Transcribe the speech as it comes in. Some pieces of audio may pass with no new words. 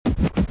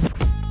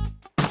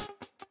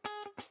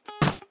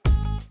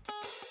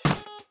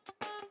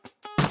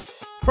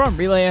From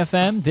Relay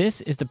FM,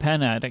 this is The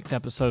Pen Addict,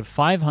 episode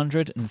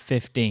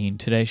 515.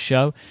 Today's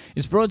show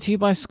is brought to you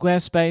by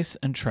Squarespace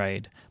and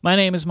Trade. My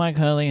name is Mike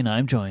Hurley, and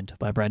I'm joined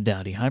by Brad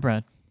Dowdy. Hi,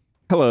 Brad.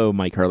 Hello,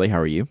 Mike Hurley. How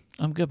are you?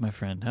 I'm good, my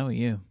friend. How are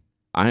you?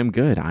 I am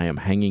good. I am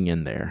hanging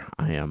in there.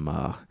 I am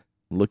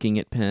looking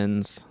at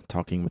pens,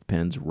 talking with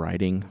pens,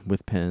 writing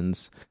with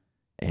pens,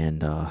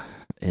 and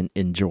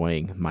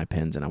enjoying my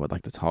pens, and I would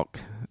like to talk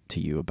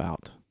to you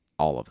about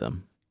all of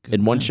them. Good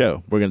in one man.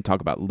 show. We're going to talk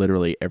about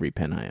literally every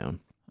pen I own.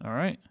 All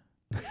right.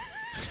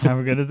 How are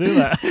we going to do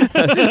that?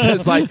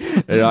 It's like,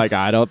 they're like,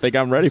 I don't think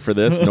I'm ready for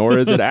this, nor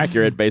is it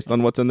accurate based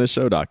on what's in this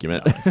show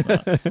document. No, it's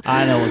not.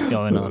 I know what's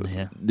going on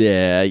here.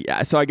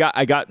 Yeah. So I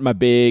got my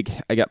big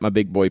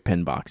boy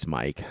pen box,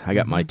 Mike. I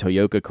got my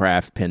Toyota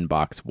Craft pen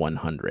box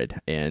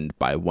 100, and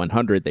by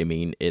 100 they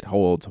mean it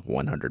holds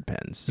 100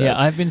 pens. So. Yeah,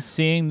 I've been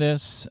seeing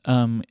this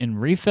in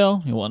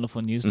Refill, your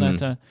wonderful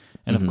newsletter,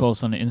 and of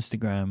course on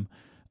Instagram.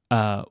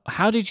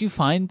 How did you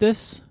find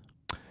this?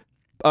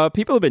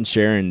 People have been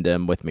sharing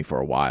them with me for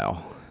a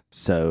while.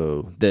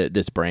 So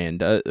this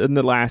brand, in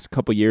the last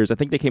couple years, I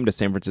think they came to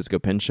San Francisco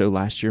Pen Show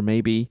last year,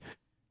 maybe.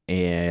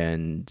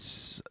 And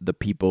the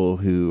people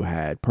who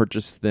had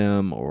purchased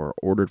them or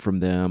ordered from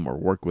them or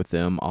worked with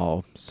them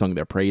all sung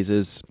their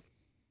praises.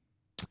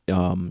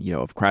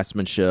 Of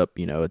craftsmanship.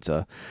 It's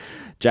a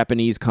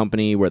Japanese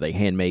company where they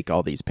hand make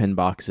all these pen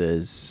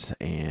boxes,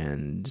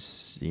 and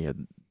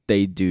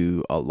they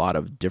do a lot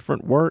of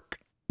different work,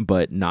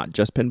 but not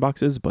just pen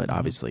boxes. But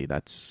obviously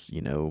that's,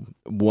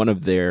 one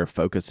of their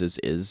focuses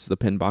is the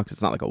pen box.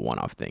 It's not like a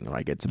one-off thing.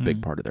 Like, it's a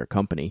big part of their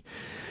company.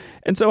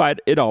 And so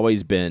had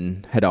always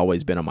been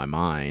on my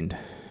mind,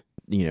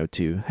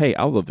 hey,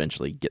 I'll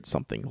eventually get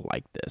something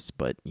like this,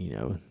 but,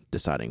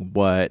 deciding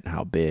what,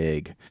 how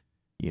big,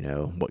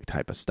 what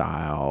type of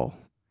style,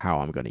 how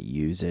I'm going to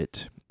use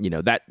it,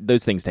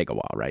 those things take a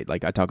while, right?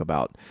 Like, I talk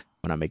about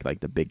when I make like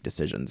the big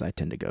decisions, I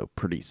tend to go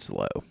pretty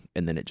slow,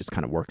 and then it just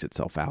kind of works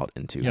itself out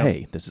into,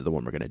 hey, this is the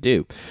one we're going to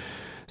do.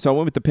 So I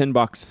went with the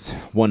Penbox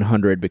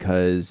 100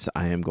 because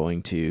I am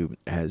going to,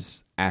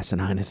 as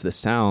asinine as this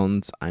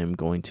sounds, I am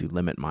going to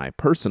limit my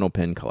personal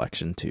pen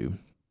collection to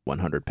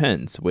 100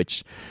 pens,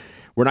 which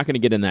we're not going to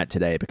get in that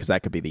today because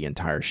that could be the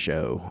entire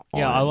show.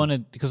 Yeah, I want to,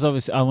 because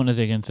obviously I want to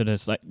dig into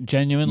this. Like,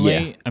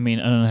 genuinely, Yeah. I mean,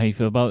 I don't know how you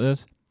feel about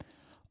this.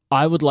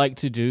 I would like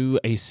to do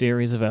a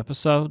series of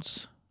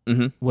episodes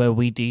where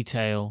we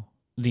detail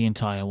the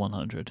entire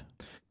 100.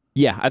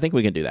 Yeah, I think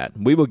we can do that.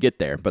 We will get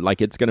there, but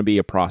like, it's going to be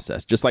a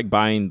process. Just like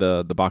buying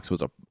the box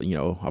was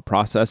a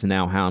process, and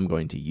now how I'm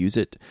going to use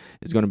it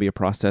is going to be a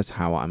process.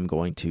 How I'm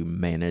going to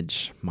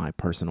manage my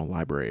personal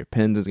library of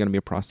pens is going to be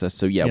a process.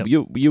 So yeah,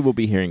 you will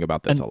be hearing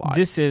about this and a lot.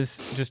 This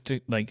is just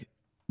to, like,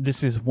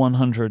 this is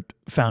 100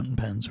 fountain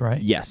pens,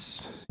 right?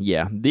 Yes.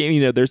 Yeah.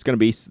 There's going to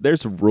be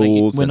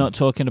rules. Like, we're not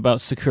talking about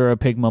Sakura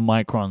Pigma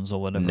Microns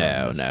or whatever.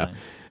 No.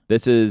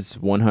 This is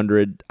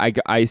 100.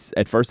 I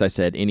at first I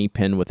said any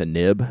pen with a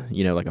nib,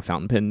 like a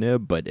fountain pen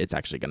nib, but it's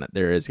actually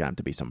there is going to have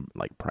to be some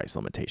like price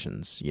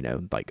limitations,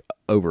 like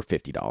over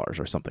 $50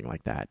 or something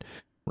like that,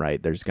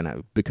 right?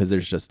 Because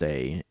there's just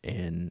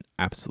an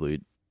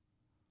absolute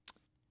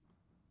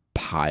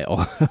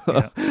pile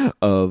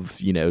of,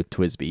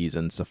 Twisbys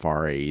and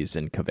Safaris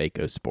and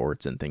Kaweco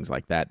Sports and things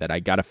like that I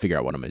got to figure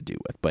out what I'm going to do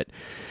with. But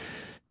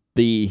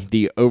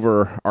the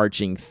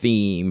overarching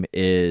theme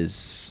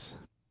is,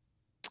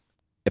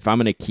 if I'm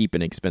going to keep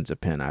an expensive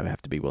pen, I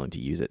have to be willing to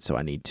use it. So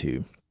I need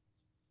to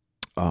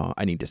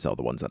sell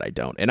the ones that I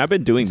don't. And I've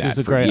been doing that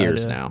for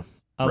years now.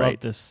 I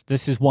love this.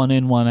 This is one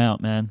in, one out,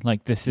 man.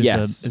 Like, this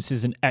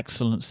is an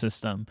excellent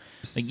system.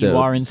 Like, you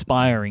are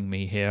inspiring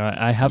me here.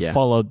 I have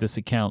followed this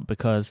account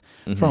because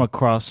from a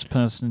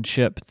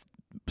craftspersonship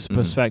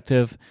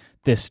perspective,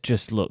 this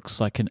just looks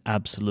like an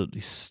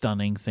absolutely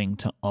stunning thing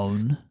to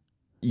own.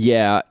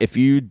 Yeah. If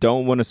you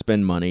don't want to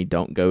spend money,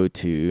 don't go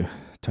to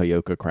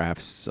Toyota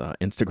Craft's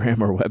Instagram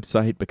or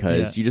website,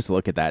 because you just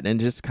look at that and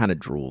just kind of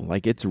drool.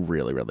 Like, it's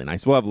really, really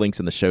nice. We'll have links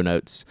in the show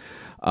notes.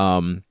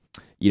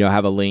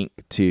 Have a link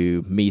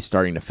to me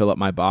starting to fill up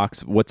my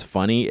box. What's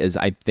funny is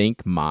I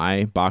think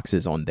my box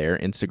is on their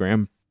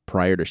Instagram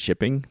prior to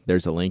shipping.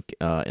 There's a link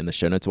in the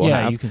show notes we'll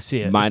have. You can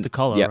see it. It's the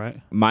color,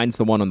 right? Mine's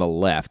the one on the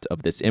left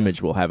of this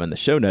image we'll have in the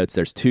show notes.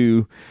 There's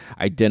two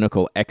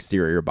identical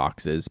exterior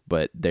boxes,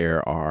 but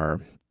there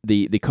are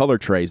the color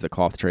trays, the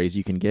cloth trays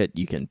you can get.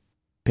 You can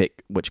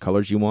pick which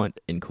colors you want,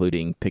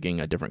 including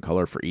picking a different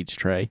color for each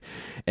tray.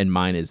 And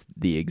mine is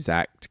the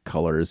exact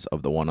colors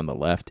of the one on the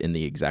left in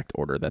the exact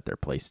order that they're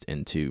placed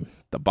into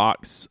the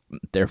box.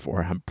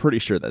 Therefore, I'm pretty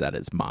sure that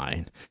is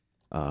mine,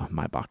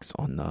 my box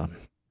on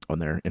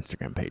their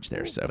Instagram page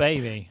there. So,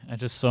 baby, I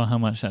just saw how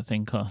much that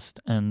thing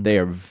cost, and they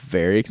are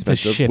very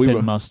expensive. The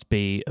shipping must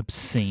be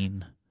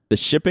obscene. The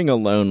shipping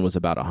alone was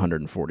about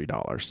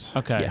 $140.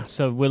 Okay, yeah.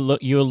 So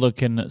you're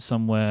looking at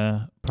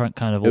somewhere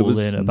kind of all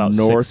in about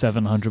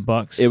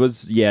 $600-700. It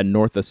was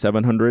north of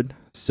 $700.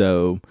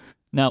 So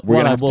now,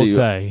 what I will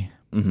say,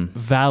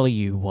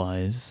 value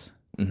wise,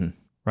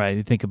 right?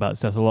 You think about it,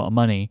 so that's a lot of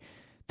money.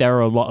 there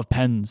are a lot of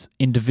pens,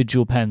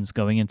 individual pens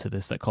going into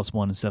this that cost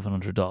more than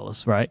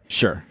 $700, right?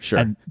 Sure.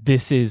 And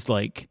this is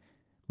like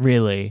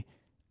really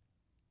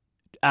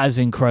as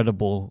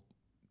incredible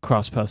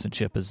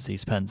craftspersonship as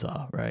these pens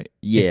are, right?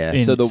 Yeah.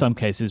 In some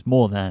cases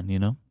more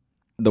than,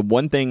 The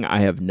one thing I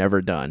have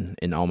never done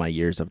in all my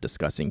years of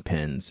discussing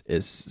pens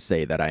is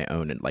say that I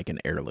own like an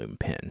heirloom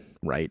pen,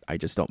 right? I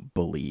just don't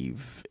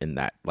believe in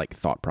that like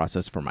thought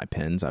process for my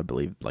pens. I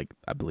believe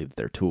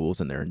they're tools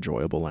and they're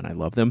enjoyable and I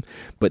love them.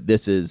 But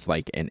this is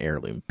like an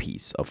heirloom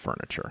piece of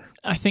furniture.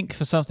 I think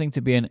for something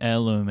to be an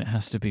heirloom, it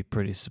has to be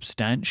pretty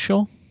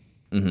substantial.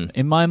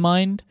 In my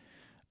mind.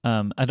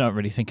 I don't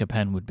really think a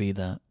pen would be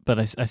that,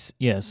 but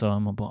so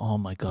I'm about, oh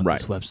my God,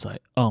 This website.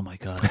 Oh my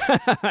God.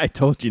 I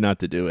told you not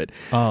to do it.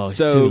 Oh, it's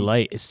too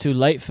late. It's too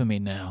late for me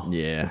now.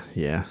 Yeah.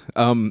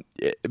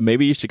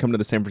 Maybe you should come to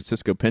the San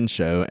Francisco Pen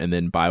Show and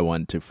then buy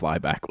one to fly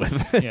back with.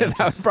 That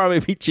would probably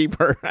be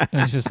cheaper.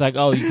 It's just like,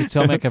 oh, you could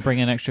tell me I could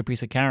bring an extra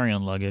piece of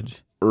carry-on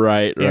luggage.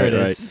 Right. Here it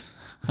is.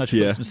 I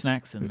should put some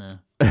snacks in there.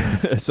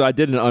 So I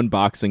did an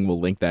unboxing. We'll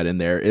link that in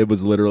there. It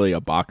was literally a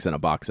box and a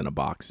box and a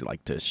box,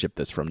 like to ship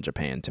this from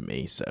Japan to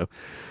me. So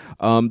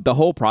the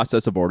whole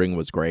process of ordering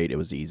was great. It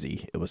was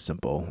easy. It was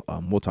simple.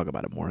 We'll talk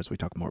about it more as we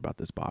talk more about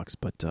this box.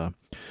 But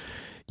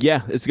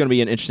yeah, it's going to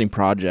be an interesting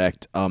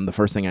project. The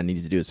first thing I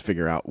need to do is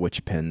figure out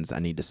which pens I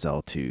need to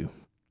sell to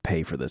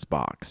pay for this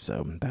box.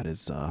 So that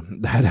is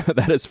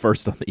that is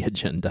first on the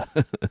agenda.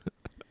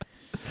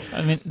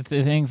 I mean,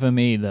 the thing for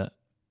me that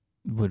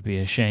would be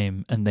a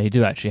shame, and they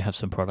do actually have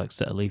some products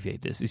that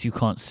alleviate this, is you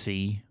can't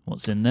see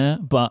what's in there.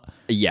 But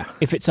yeah,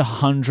 if it's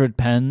 100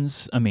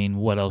 pens, I mean,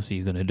 what else are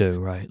you going to do,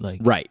 right?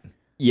 Right.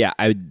 Yeah,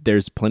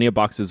 there's plenty of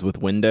boxes with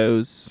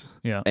windows.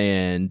 Yeah.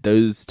 And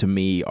those to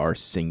me are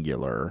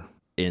singular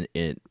in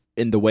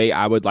the way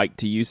I would like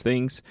to use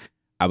things.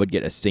 I would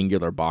get a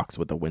singular box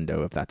with a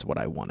window if that's what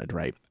I wanted,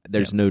 right?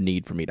 There's no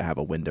need for me to have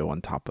a window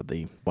on top of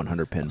the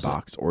 100 pen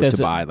box or to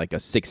buy like a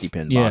 60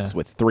 pen box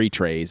with 3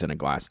 trays and a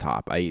glass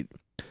top. I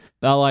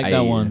like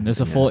that one. There's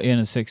a 40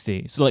 and a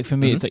 60. So like for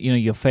me, it's like,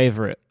 your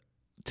favorite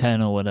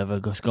 10 or whatever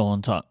just go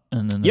on top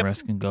and then the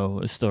rest can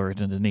go as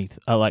storage underneath.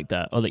 I like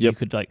that. Or that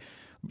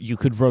you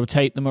could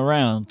rotate them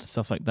around,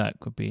 stuff like that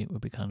would be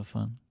kind of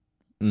fun.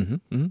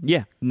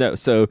 Yeah. No.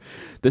 So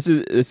this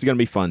is going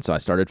to be fun. So I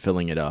started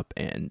filling it up,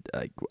 and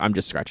I'm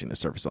just scratching the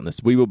surface on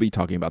this. We will be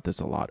talking about this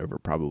a lot over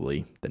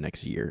probably the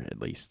next year, at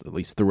least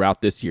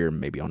throughout this year,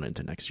 maybe on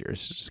into next year.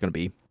 It's just going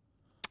to be,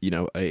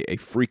 a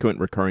frequent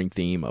recurring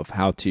theme of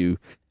how to,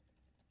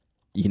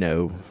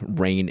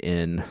 rein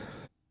in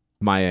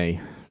my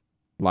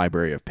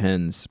library of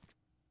pens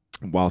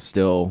while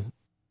still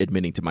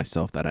admitting to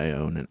myself that I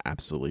own an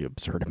absolutely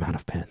absurd amount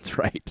of pens,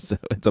 right? So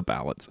it's a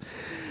balance.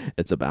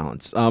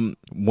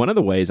 One of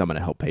the ways I'm going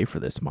to help pay for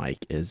this,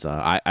 Mike, is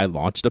I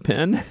launched a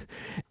pen,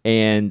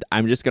 and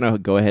I'm just going to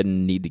go ahead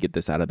and need to get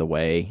this out of the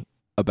way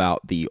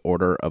about the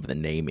order of the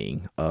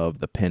naming of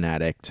the Pen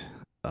Addict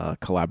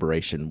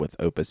collaboration with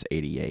Opus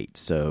 88.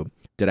 So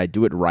did I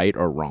do it right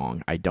or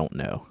wrong? I don't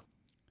know.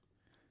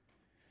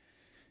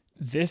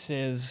 This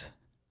is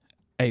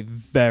a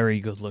very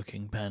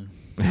good-looking pen.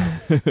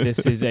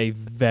 This is a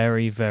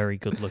very, very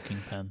good-looking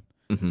pen.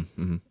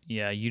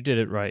 Yeah, you did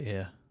it right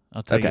here.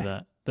 I'll tell you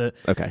that.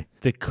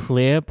 The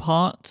clear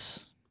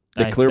parts,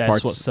 that's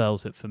what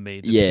sells it for me.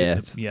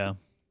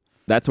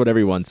 That's what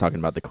everyone's talking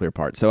about, the clear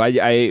parts. So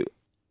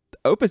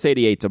Opus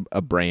 88's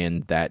a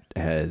brand that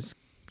has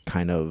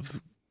kind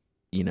of,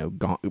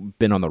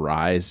 been on the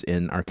rise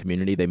in our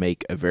community. They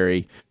make a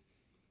very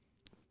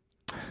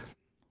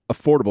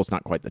affordable is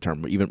not quite the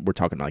term. Even we're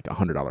talking like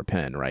 $100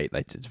 pen, right?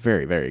 It's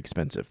very, very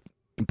expensive,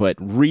 but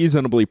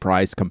reasonably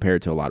priced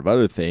compared to a lot of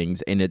other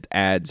things. And it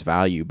adds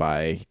value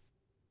by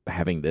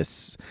having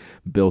this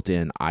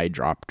built-in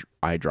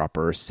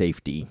eyedropper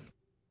safety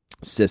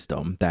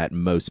system that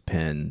most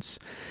pens,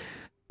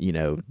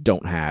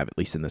 don't have, at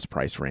least in this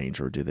price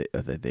range, or do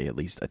they at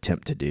least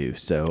attempt to do.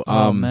 So,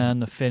 oh man,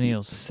 the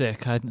finial's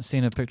sick. I hadn't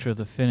seen a picture of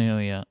the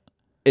finial yet.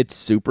 It's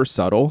super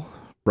subtle.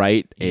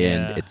 Right.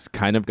 And it's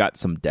kind of got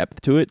some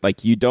depth to it.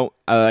 Like you don't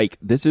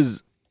this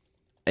is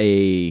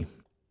it's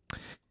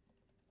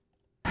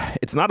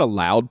not a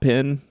loud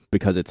pen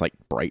because it's like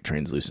bright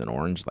translucent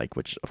orange,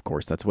 which of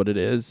course that's what it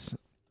is.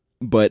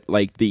 But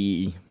like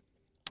the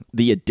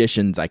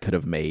additions I could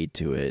have made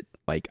to it,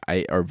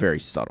 are very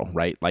subtle,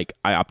 right? Like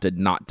I opted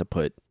not to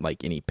put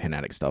like any Pen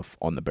Addict stuff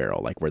on the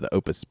barrel, like where the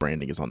Opus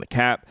branding is on the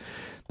cap.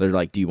 They're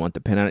like, do you want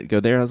the Pen Addict to go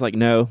there? I was like,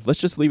 no, let's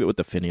just leave it with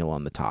the finial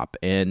on the top.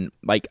 And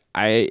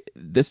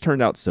this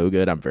turned out so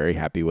good. I'm very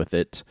happy with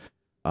it.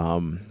 I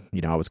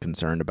was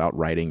concerned about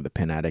writing the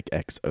Pen Addict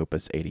X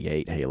Opus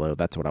 88 Halo.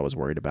 That's what I was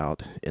worried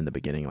about in the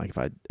beginning. Like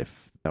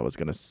if that was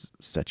going to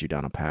set you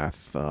down a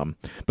path.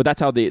 But that's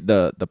how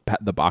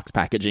the box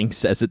packaging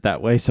says it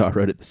that way. So I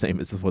wrote it the same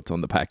as what's on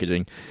the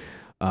packaging.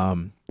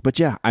 But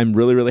yeah, I'm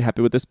really, really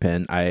happy with this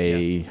pen.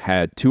 I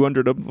had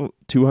 200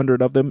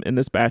 of them in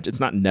this batch. It's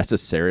not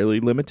necessarily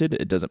limited.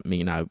 It doesn't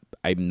mean I'm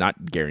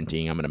not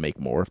guaranteeing I'm going to make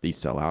more if these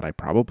sell out. I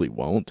probably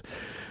won't.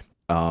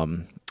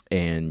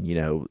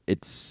 And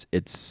it's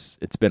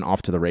been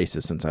off to the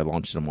races since I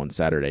launched them on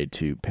Saturday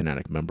to Pen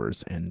Addict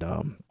members, and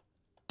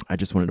I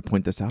just wanted to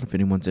point this out if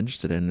anyone's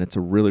interested in it. It's a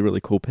really,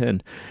 really cool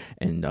pen,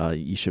 and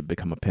you should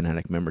become a Pen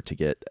Addict member to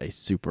get a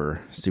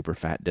super, super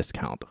fat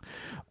discount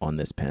on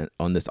this pen.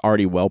 On this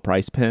already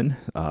well-priced pen,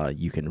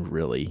 you can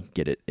really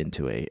get it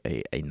into a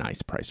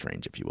nice price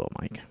range, if you will,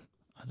 Mike.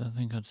 I don't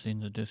think I've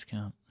seen the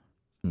discount.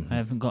 I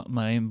haven't got,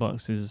 my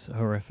inbox is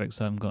horrific,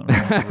 so I haven't gotten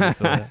around to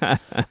refill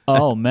it.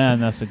 Oh man,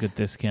 that's a good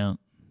discount.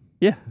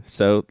 Yeah,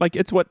 so like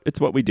it's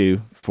what we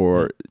do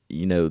for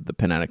the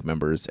Pen Addict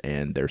members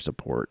and their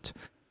support.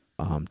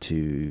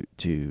 To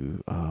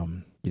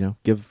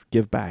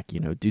give back,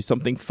 do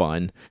something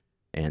fun,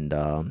 and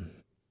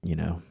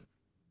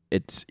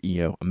it's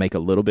make a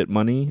little bit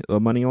money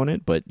on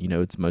it, but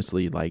it's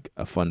mostly like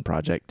a fun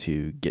project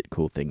to get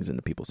cool things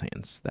into people's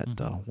hands that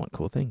want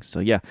cool things.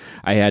 So yeah,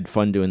 I had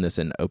fun doing this,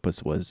 and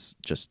Opus was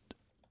just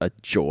a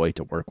joy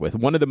to work with.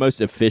 One of the most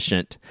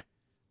efficient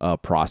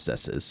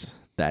processes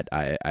that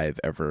I've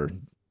ever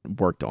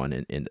worked on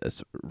in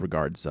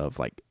regards of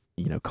like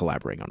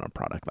collaborating on a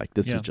product. Like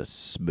this was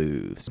just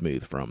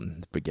smooth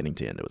from beginning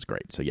to end. It was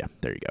great. So yeah,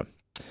 there you go.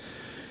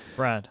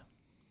 Brad.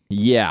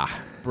 Yeah.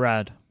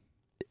 Brad.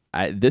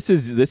 This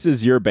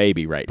is your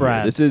baby right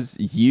Brad. here.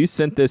 You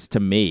sent this to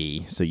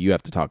me, so you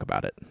have to talk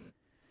about it.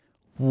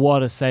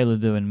 What a Sailor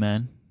doing,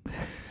 man.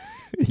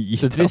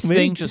 So this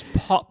thing just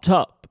popped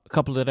up a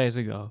couple of days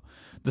ago.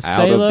 The Out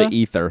Sailor of the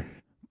ether.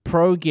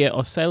 Pro Gear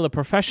or Sailor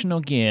Professional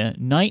Gear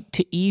Knight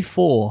to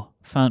E4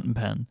 fountain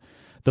pen.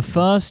 The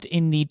first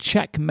in the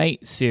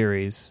Checkmate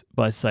series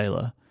by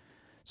Sailor.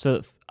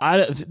 So I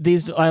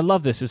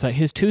love this. It's like,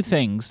 here's two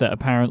things that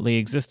apparently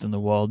exist in the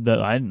world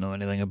that I didn't know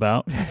anything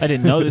about. I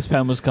didn't know this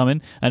pen was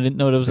coming. I didn't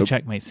know there was a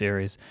Checkmate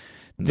series.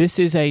 This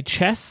is a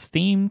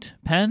chess-themed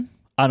pen.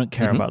 I don't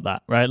care about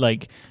that, right?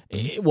 Like,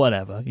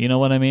 whatever. You know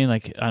what I mean?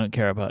 Like, I don't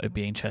care about it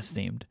being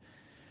chess-themed.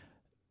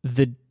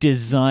 The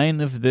design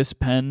of this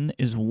pen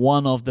is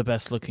one of the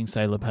best-looking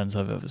Sailor pens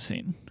I've ever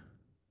seen.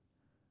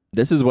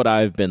 This is what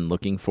I've been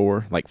looking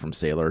for, like from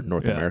Sailor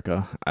North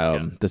America.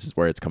 This is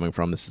where it's coming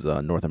from. This is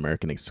a North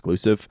American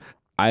exclusive.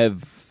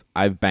 I've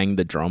banged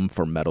the drum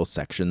for metal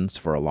sections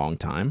for a long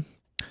time,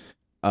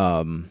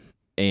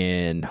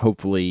 and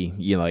hopefully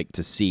you like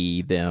to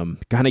see them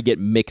kind of get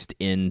mixed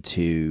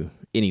into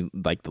any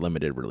like the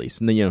limited release.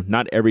 And then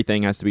not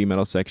everything has to be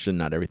metal section,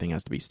 not everything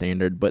has to be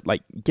standard, but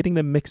like getting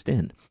them mixed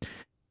in,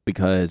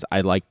 because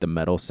I like the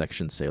metal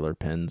section Sailor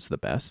pens the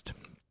best.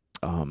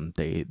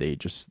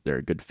 They're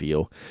a good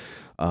feel,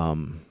 a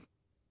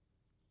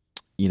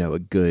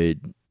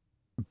good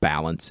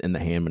balance in the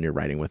hand when you're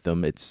writing with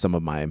them. It's some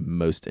of my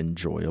most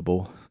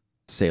enjoyable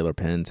Sailor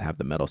pens have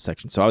the metal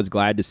section. So I was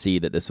glad to see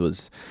that this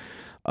was,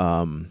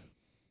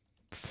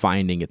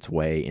 finding its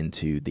way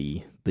into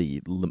the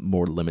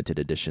more limited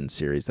edition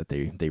series that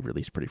they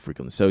release pretty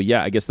frequently. So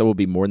yeah, I guess there will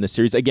be more in this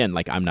series. Again,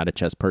 like I'm not a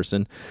chess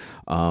person.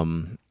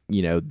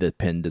 The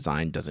pen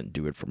design doesn't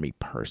do it for me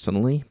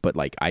personally, but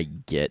like I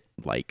get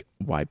like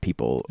why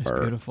people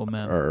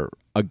are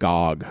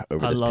agog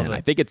over this pen. It. I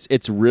think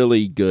it's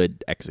really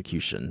good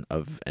execution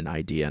of an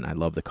idea, and I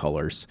love the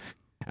colors,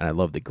 and I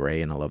love the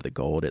gray, and I love the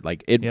gold.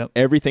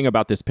 Everything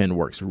about this pen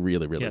works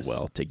really, really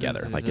well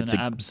together. It's an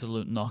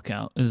absolute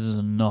knockout. This is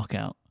a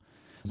knockout.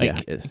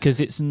 Because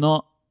it's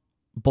not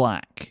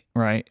black,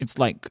 right? It's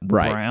like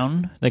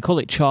brown. They call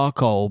it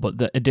charcoal, but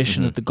the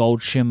addition of the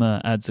gold shimmer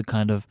adds a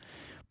kind of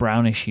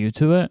brownish hue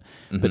to it,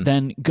 but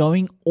then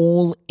going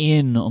all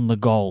in on the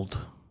gold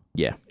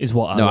is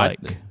what I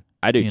like.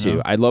 I do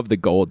too. I love the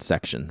gold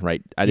section,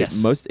 right?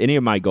 Any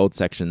of my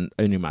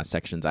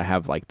sections, I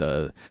have like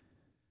the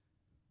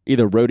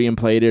either rhodium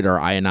plated or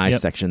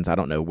ionized sections. I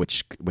don't know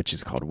which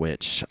is called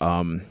which.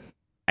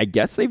 I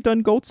guess they've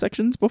done gold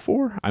sections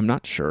before. I'm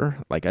not sure.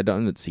 Like I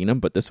haven't seen them,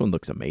 but this one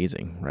looks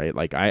amazing, right?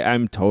 Like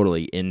I'm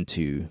totally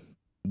into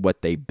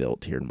what they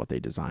built here and what they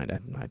designed.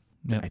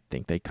 I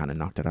think they kind of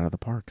knocked it out of the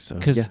park. So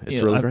it's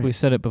really great. We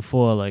said it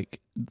before, like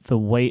the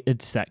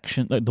weighted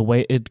section, like the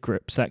weighted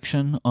grip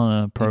section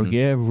on a Pro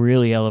Gear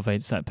really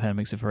elevates that pen,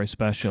 makes it very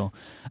special.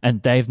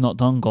 And they've not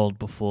done gold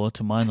before,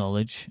 to my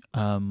knowledge.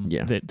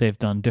 They've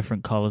done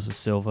different colors of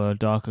silver,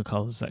 darker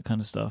colors, that kind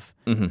of stuff.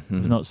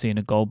 We've not seen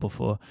a gold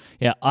before.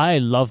 Yeah, I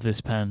love this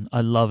pen.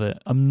 I love it.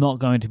 I'm not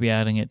going to be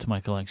adding it to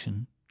my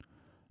collection.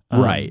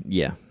 Right,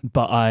 yeah.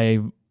 But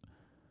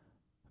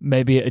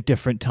maybe at a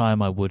different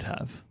time I would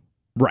have.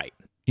 Right.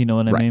 You know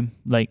what I mean?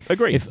 Like,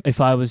 agreed.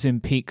 If I was in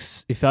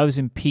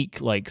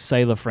peak like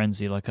Sailor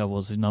Frenzy, like I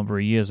was a number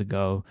of years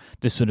ago,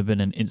 this would have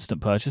been an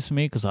instant purchase for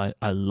me because I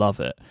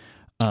love it.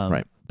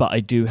 But I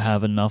do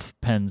have enough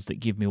pens that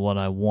give me what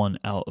I want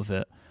out of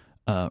it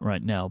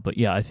right now. But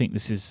yeah, I think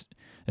there's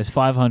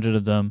 500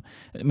 of them.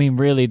 I mean,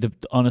 really,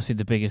 honestly,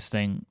 the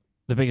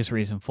biggest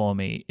reason for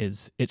me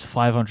is it's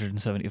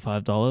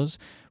 $575,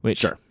 which.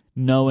 Sure.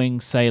 Knowing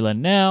Sailor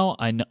now,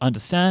 I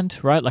understand,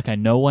 right? Like I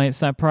know why it's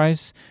that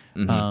price,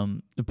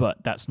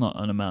 but that's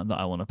not an amount that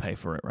I want to pay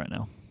for it right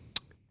now.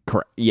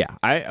 Correct. Yeah,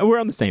 we're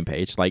on the same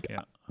page. Like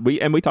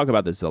we talk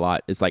about this a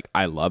lot. It's like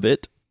I love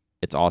it,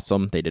 It's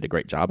awesome. They did a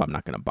great job. I'm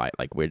not going to buy it.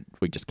 Like we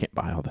just can't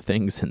buy all the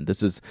things. And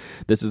this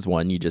is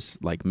one you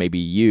just like, maybe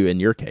you, in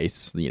your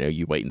case,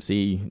 you wait and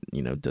see,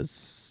 does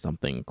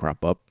something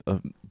crop up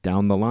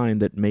down the line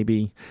that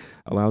maybe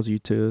allows you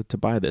to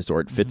buy this, or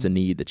it fits a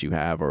need that you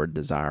have, or a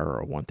desire or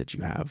a want that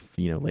you have,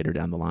 later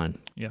down the line.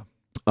 Yeah.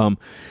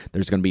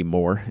 There's going to be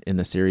more in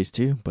the series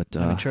too, but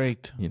I'm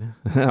intrigued.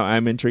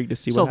 I'm intrigued to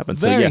see what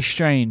happens. Very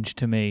strange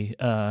to me,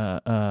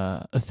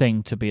 a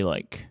thing to be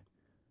like,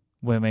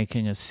 we're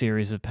making a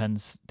series of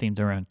pens themed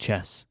around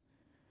chess.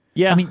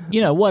 Yeah, I mean,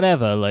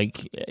 whatever.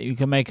 Like, you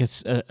can make a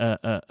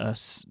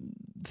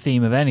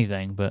theme of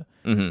anything, but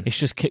it's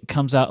just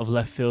comes out of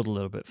left field a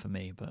little bit for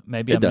me. But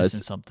maybe I'm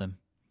missing something.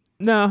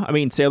 No, I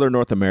mean, Sailor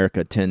North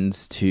America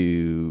tends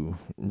to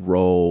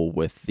roll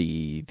with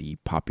the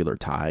popular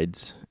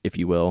tides, if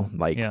you will.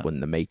 Like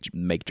when the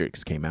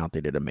Matrix came out,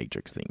 they did a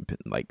Matrix theme pen.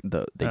 Like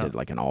they did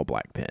like an all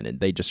black pen, and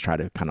they just try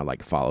to kind of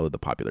like follow the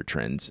popular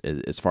trends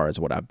as far as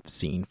what I've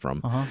seen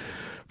from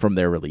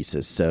their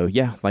releases. So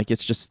yeah, like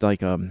it's just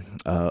like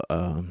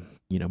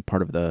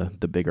part of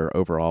the bigger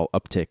overall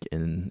uptick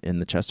in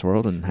the chess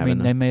world. And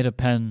they made a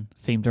pen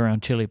themed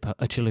around chili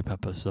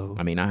pepper. So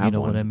I mean, I have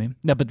what I mean.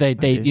 No, but they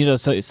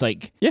so it's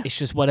like it's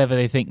just whatever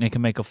they think they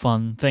can make a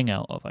fun thing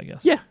out of, I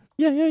guess. Yeah.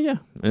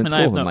 And it's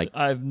cool.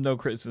 I have no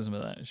criticism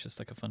of that. It's just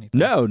like a funny thing.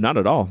 No, not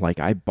at all. Like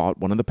I bought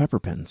one of the pepper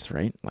pens,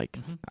 right? Like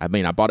I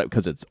mean, I bought it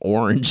because it's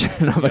orange,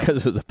 not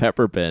because it was a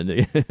pepper pen.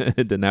 It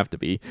didn't have to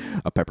be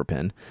a pepper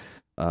pen.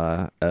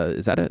 That's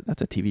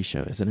a TV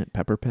show, isn't it?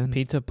 Pepper Pen?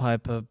 Peter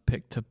Piper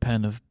picked a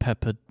pen of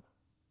pepper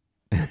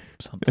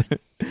something.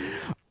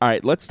 All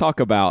right, let's talk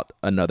about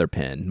another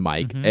pen,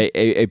 Mike.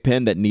 A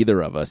pen that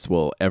neither of us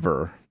will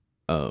ever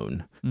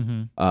own.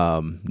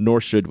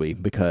 Nor should we,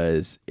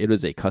 because it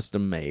was a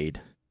custom-made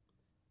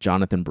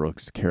Jonathan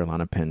Brooks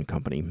Carolina Pen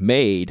Company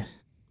made,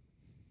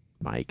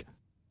 Mike,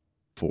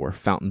 for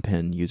fountain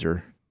pen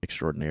user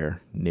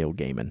extraordinaire Neil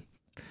Gaiman.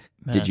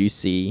 Man. Did you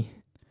see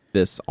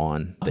this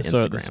on the Instagrams? I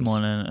saw it this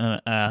morning,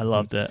 and I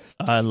loved it.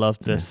 I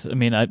loved this. I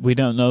mean, we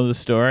don't know the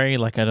story.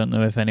 Like, I don't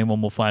know if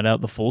anyone will find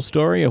out the full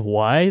story of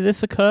why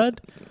this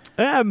occurred.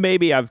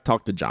 Maybe I've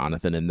talked to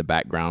Jonathan in the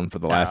background for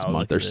the last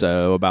month or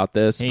so about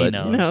this, but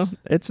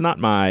it's not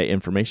my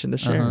information to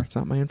share. It's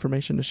not my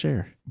information to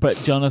share. But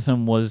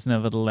Jonathan was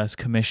nevertheless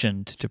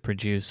commissioned to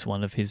produce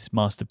one of his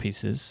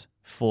masterpieces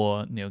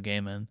for Neil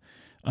Gaiman,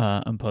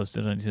 and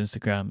posted on his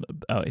Instagram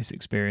about his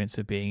experience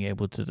of being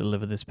able to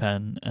deliver this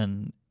pen.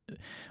 And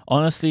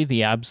honestly,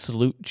 the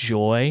absolute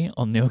joy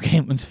on Neil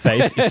Gaiman's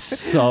face is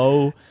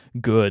so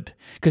good,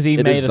 because he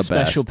made a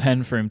special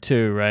pen for him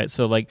too, right?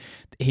 So like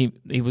he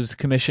was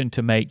commissioned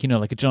to make,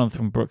 like a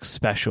Jonathan Brooks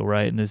special,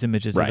 right? And there's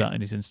images of that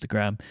on his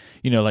Instagram,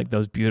 like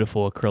those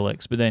beautiful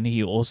acrylics. But then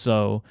he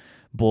also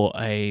bought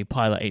a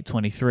Pilot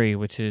 823,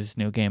 which is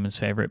Neil Gaiman's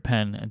favorite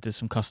pen, and did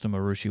some custom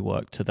Urushi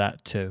work to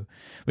that too,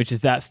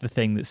 that's the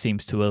thing that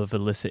seems to have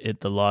elicited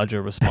the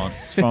larger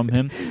response from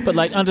him. But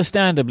like,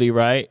 understandably,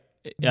 right?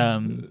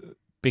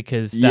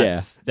 Because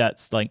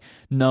that's like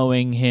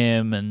knowing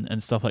him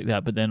and stuff like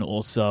that, but then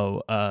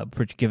also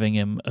giving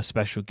him a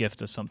special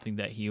gift of something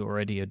that he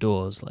already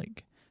adores.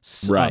 Like,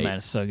 oh man,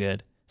 it's so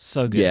good.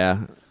 So good.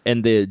 Yeah.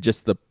 And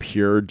the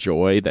pure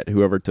joy that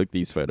whoever took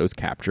these photos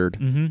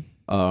captured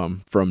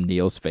from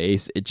Neil's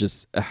face, it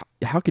just,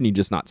 how can you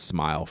just not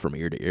smile from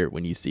ear to ear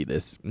when you see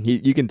this?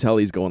 You can tell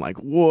he's going like,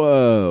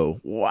 whoa,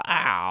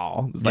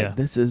 wow. It's like,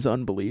 this is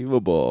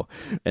unbelievable.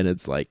 And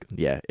it's like,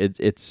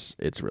 it's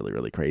really,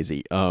 really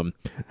crazy. I'm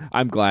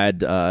glad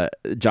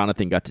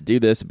Jonathan got to do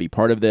this and be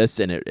part of this,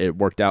 and it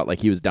worked out. Like,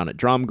 he was down at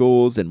Drum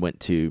Ghouls and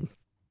went to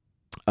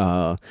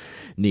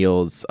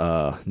Neil's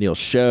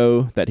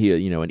show that he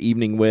an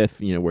evening with,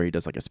 where he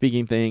does like a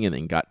speaking thing, and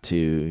then got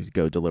to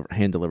go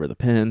hand deliver the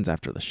pens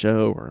after the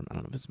show, or I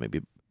don't know if it's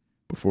maybe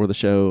before the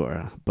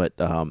show, but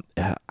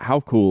how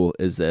cool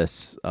is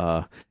this?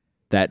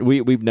 That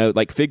we've known,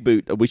 like Fig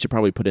Boot, we should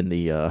probably put in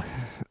the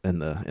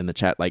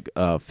chat. Like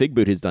Fig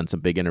Boot has done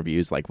some big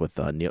interviews, like with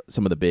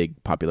some of the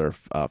big popular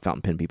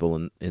fountain pen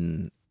people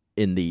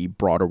in the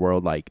broader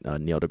world, like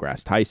Neil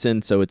deGrasse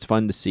Tyson. So it's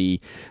fun to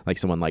see like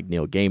someone like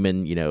Neil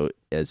Gaiman,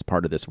 as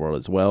part of this world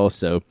as well.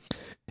 So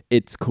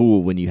it's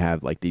cool when you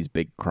have like these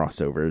big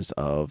crossovers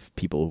of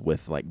people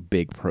with like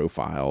big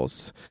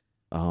profiles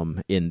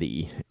in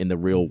the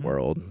real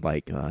world,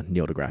 like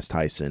Neil deGrasse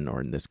Tyson, or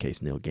in this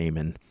case Neil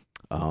Gaiman,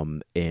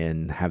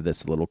 and have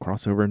this little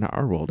crossover into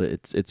our world.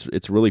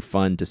 It's really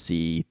fun to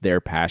see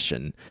their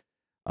passion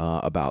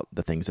about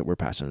the things that we're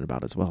passionate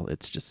about as well.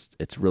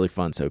 It's really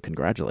fun. So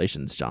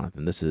congratulations,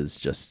 Jonathan. This is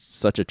just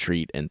such a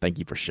treat, and thank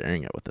you for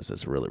sharing it with us.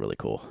 It's really, really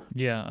cool.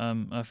 Yeah,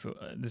 I feel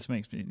this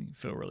makes me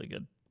feel really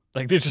good.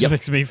 Like, this just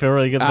makes me feel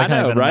really good. So I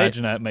can't even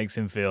imagine how it makes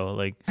him feel.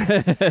 Like,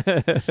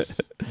 this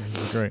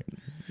is great.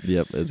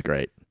 Yep, it's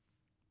great.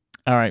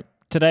 All right.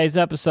 Today's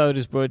episode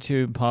is brought to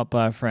you in part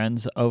by our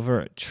friends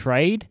over at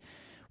Trade.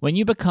 When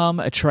you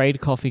become a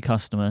Trade coffee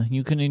customer,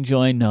 you can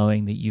enjoy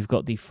knowing that you've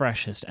got the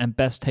freshest and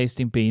best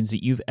tasting beans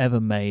that you've ever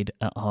made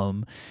at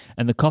home.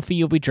 And the coffee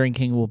you'll be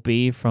drinking will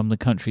be from the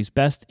country's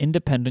best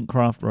independent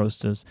craft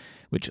roasters,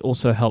 which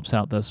also helps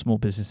out the small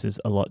businesses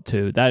a lot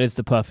too. That is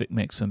the perfect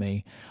mix for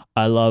me.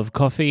 I love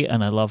coffee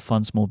and I love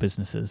fun small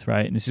businesses,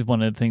 right? And this is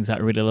one of the things that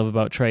I really love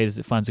about Trade is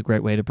it finds a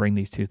great way to bring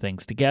these two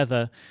things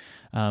together.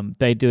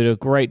 They do a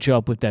great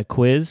job with their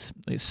quiz.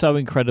 It's so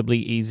incredibly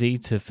easy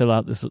to fill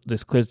out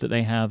this quiz that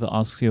they have that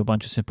asks you a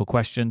bunch of simple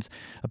questions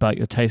about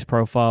your taste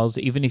profiles.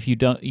 Even if you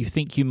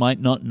think you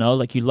might not know,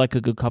 like you like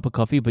a good cup of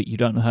coffee, but you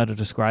don't know how to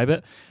describe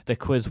it, their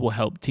quiz will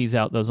help tease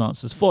out those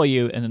answers for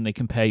you, and then they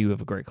can pair you with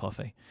a great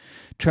coffee.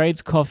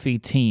 Trade's coffee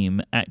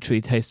team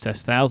actually taste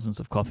tests thousands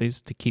of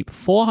coffees to keep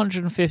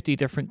 450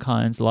 different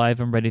kinds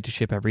live and ready to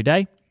ship every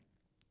day.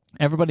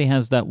 Everybody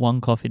has that one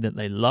coffee that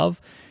they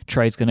love.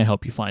 Trade's going to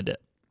help you find it.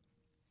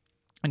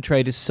 And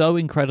Trade is so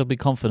incredibly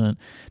confident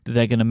that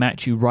they're going to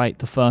match you right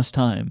the first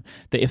time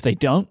that if they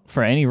don't,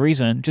 for any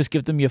reason, just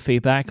give them your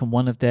feedback and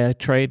one of their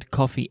Trade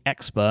coffee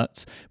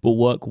experts will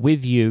work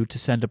with you to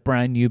send a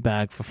brand new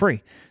bag for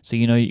free. So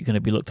you know you're going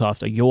to be looked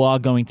after. You are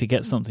going to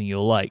get something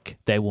you'll like.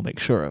 They will make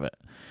sure of it.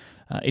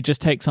 It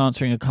just takes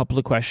answering a couple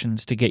of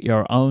questions to get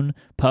your own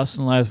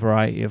personalized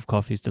variety of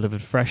coffees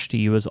delivered fresh to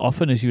you as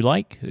often as you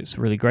like. It's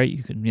really great.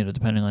 You can,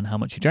 depending on how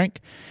much you drink.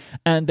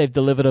 And they've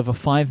delivered over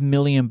 5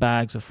 million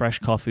bags of fresh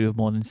coffee with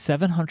more than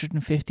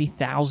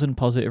 750,000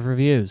 positive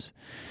reviews.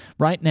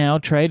 Right now,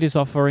 Trade is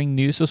offering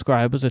new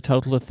subscribers a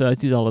total of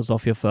 $30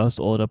 off your first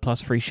order plus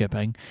free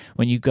shipping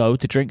when you go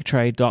to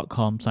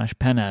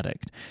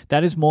drinktrade.com/penaddict.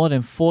 That is more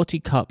than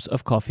 40 cups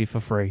of coffee for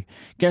free.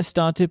 Get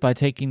started by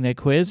taking their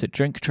quiz at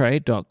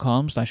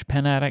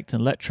drinktrade.com/penaddict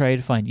and let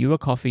Trade find you a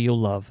coffee you'll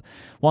love.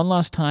 One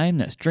last time,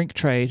 that's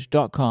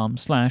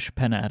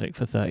drinktrade.com/penaddict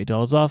for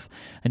 $30 off.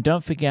 And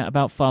don't forget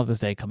about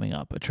Father's Day coming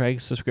up. A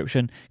Trade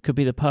subscription could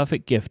be the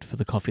perfect gift for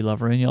the coffee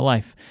lover in your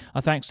life.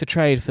 Our thanks to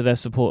Trade for their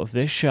support of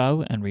this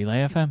show and Relay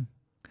FM.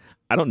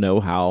 I don't know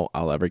how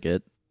I'll ever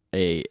get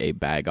a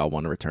bag I'll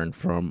want to return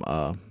from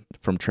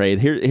Trade.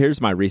 Here's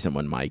my recent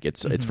one, Mike.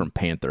 It's from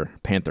Panther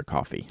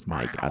Coffee,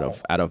 Mike, out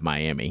of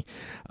Miami.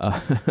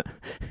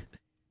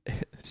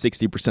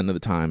 60% of the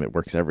time it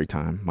works every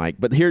time, Mike.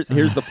 But here's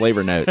the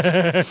flavor notes.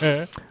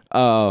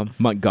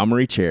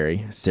 Montgomery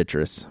cherry,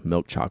 citrus,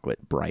 milk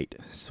chocolate, bright,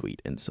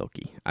 sweet, and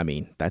silky.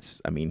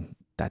 That's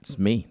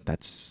me.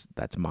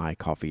 That's my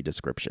coffee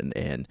description,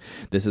 and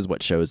this is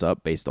what shows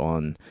up based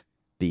on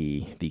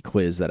the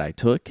quiz that I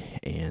took,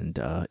 and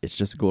it's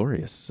just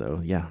glorious.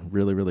 So yeah,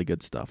 really, really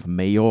good stuff.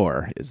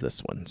 Mayor is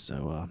this one.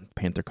 So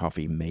Panther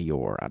Coffee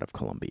Mayor out of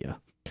Colombia.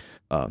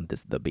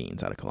 The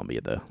beans out of Colombia.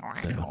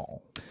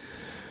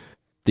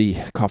 The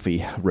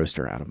coffee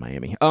roaster out of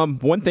Miami.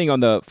 Final thing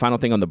on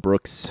the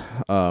Brooks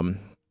Neil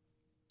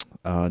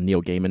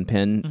Gaiman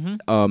pen.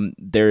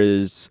 There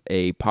is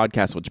a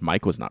podcast which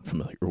Mike was not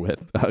familiar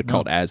with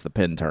called As the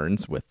Pen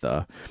Turns with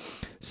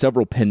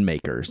several pen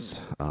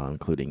makers,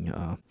 including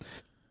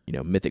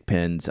Mythic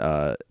Pens,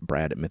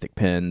 Brad at Mythic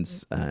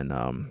Pens, and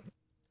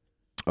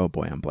oh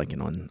boy, I'm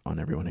blanking on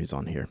everyone who's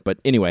on here. But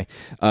anyway,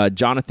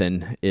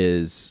 Jonathan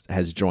has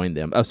joined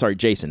them. Oh, sorry,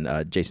 Jason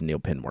Neil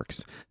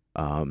Penworks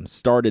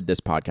started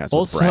this podcast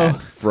with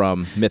Brad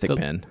from Mythic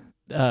Pen.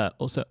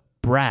 Also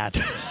Brad.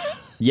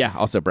 Yeah,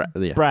 also Brad.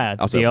 Yeah.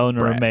 Brad, also the owner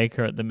Brad. and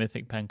maker at the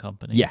Mythic Pen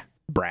Company. Yeah,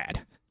 Brad.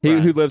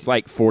 Who lives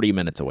like 40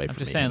 minutes away from me. I'm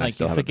just saying, like,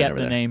 you forget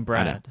the name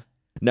Brad.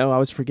 No, I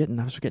was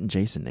forgetting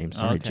Jason's name.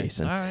 Sorry, okay.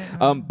 Jason. All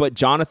right. But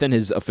Jonathan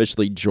has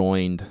officially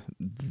joined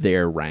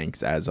their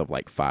ranks as of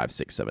like 5,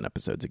 6, 7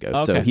 episodes ago.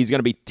 Okay. So he's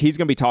gonna be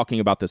talking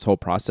about this whole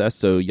process.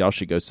 So y'all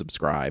should go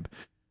subscribe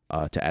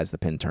to As the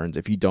Pen Turns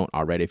if you don't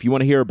already. If you want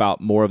to hear about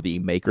more of the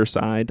maker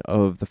side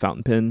of the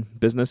fountain pen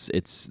business,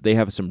 they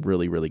have some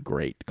really, really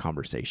great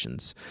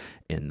conversations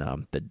in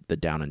the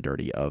down and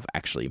dirty of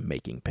actually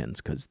making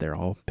pens, because they're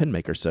all pen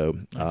makers. So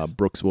nice.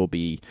 Brooks will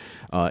be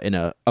in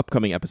an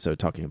upcoming episode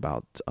talking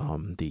about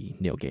the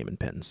Neil Gaiman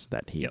pens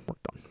that he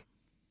worked on.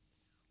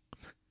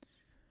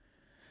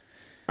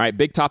 All right,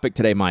 big topic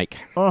today, Mike.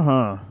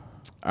 All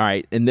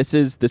right, and this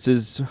is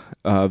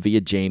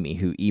via Jamie,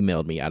 who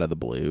emailed me out of the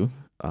blue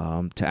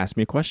to ask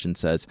me a question.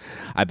 Says,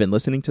 I've been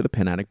listening to the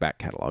Pen Addict back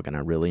catalog, and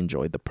I really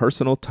enjoyed the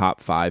personal top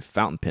 5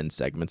 fountain pen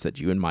segments that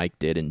you and Mike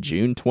did in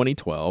June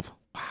 2012.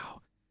 Wow.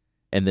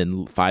 And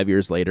then 5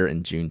 years later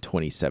in June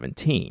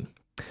 2017.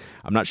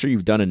 I'm not sure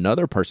you've done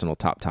another personal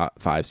top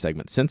 5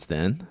 segment since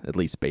then, at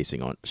least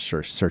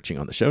searching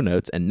on the show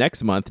notes. And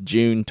next month,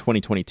 June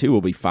 2022,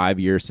 will be 5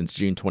 years since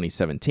June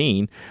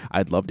 2017.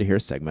 I'd love to hear a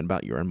segment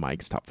about your and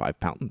Mike's top 5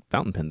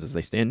 fountain pens as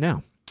they stand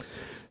now.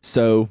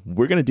 So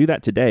we're going to do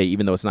that today,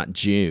 even though it's not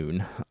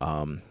June.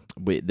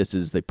 This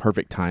is the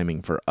perfect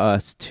timing for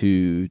us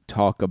to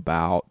talk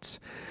about,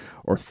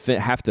 or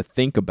have to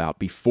think about,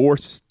 be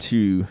forced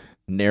to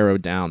narrow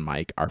down,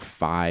 Mike, our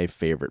 5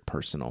 favorite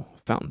personal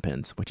fountain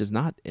pens, which is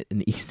not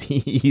an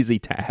easy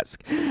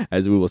task,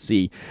 as we will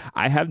see.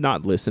 I have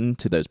not listened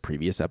to those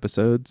previous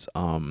episodes.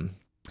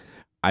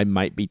 I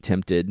might be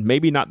tempted,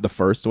 maybe not the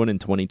first one in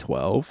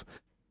 2012,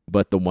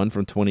 but the one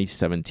from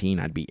 2017,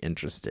 I'd be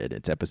interested.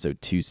 It's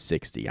episode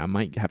 260. I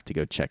might have to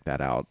go check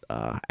that out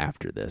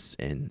after this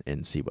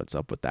and see what's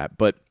up with that.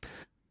 But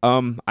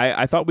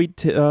I thought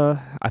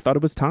I thought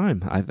it was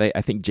time.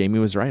 I think Jamie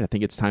was right. I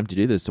think it's time to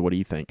do this. So what do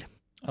you think?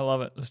 I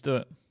love it. Let's do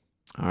it.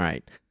 All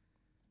right.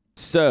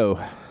 So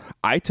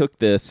I took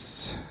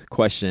this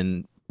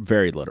question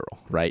very literal,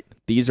 right?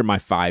 These are my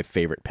 5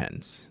 favorite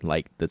pens.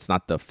 Like, that's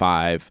not the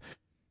 5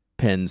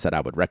 pens that I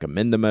would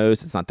recommend the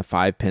most. It's not the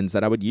 5 pens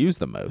that I would use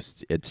the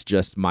most. It's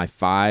just my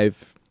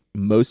 5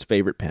 most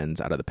favorite pens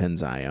out of the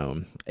pens I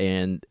own.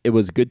 And it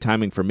was good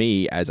timing for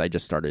me as I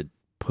just started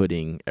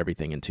putting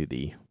everything into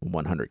the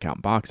 100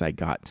 count box. I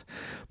got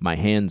my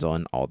hands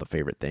on all the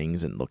favorite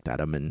things and looked at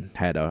them and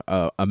had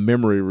a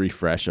memory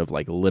refresh of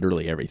like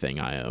literally everything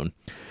I own.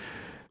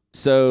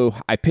 So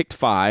I picked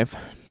 5,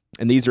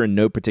 and these are in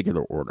no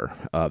particular order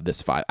of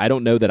this 5. I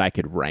don't know that I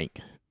could rank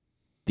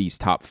these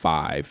top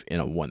 5 in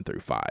a 1 through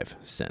 5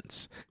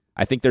 sense.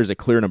 I think there's a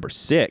clear number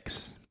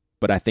 6,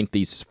 but I think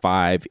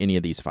any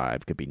of these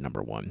 5 could be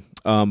number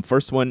 1.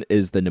 First one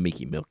is the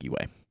Namiki Milky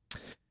Way.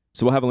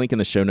 So we'll have a link in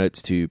the show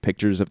notes to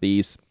pictures of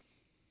these.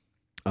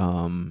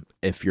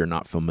 If you're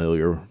not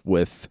familiar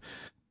with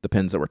the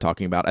pens that we're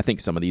talking about, I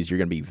think some of these you're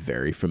going to be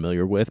very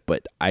familiar with,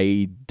 but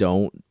I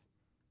don't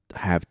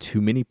have too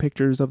many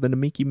pictures of the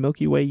Namiki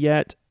Milky Way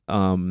yet.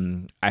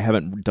 I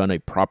haven't done a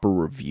proper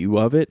review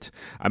of it.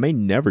 I may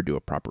never do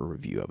a proper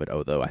review of it,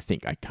 although I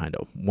think I kind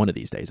of, one of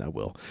these days I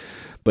will.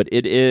 But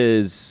it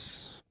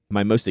is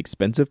my most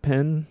expensive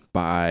pen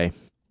by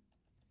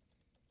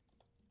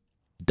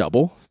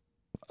double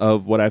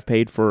of what I've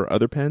paid for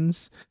other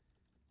pens.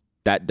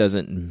 That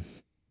doesn't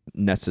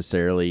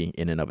necessarily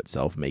in and of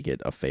itself make it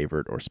a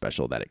favorite or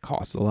special that it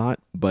costs a lot,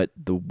 but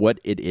what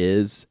it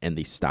is and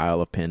the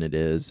style of pen it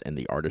is and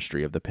the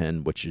artistry of the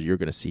pen, which you're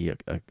going to see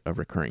a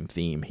recurring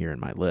theme here in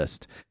my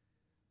list,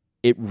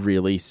 it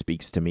really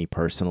speaks to me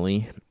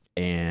personally,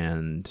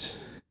 and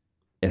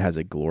it has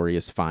a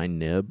glorious fine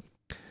nib.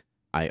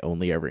 I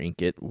only ever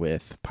ink it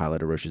with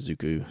Pilot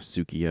Iroshizuku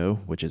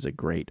Tsukio, which is a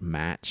great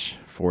match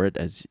for it.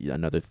 As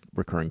another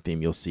recurring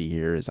theme you'll see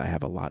here is I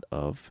have a lot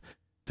of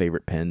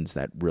favorite pens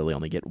that really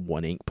only get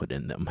 1 ink put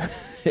in them.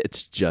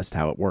 It's just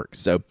how it works.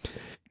 So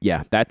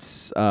yeah, that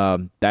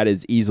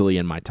is easily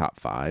in my top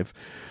 5,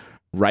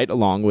 right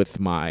along with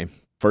my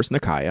first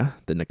Nakaya,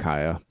 the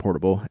Nakaya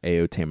Portable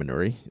Ao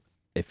Tamanuri.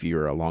 If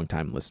you're a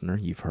longtime listener,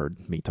 you've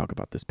heard me talk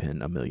about this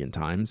pen a million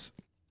times.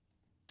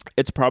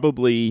 It's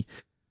probably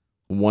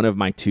one of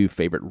my 2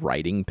 favorite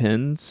writing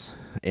pens,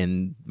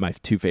 and my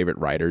 2 favorite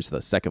writers,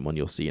 the second one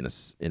you'll see in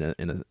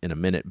a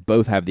minute,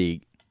 both have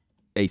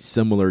a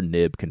similar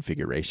nib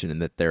configuration in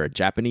that they're a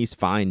Japanese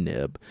fine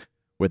nib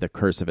with a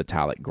cursive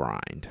italic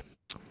grind.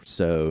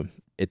 So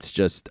it's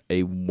just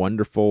a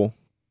wonderful,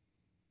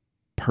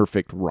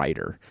 perfect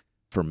writer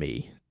for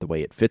me. The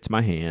way it fits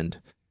my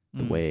hand,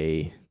 the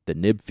way the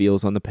nib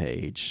feels on the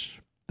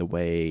page, the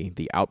way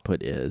the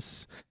output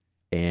is,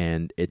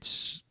 and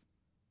it's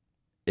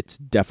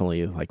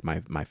definitely like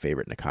my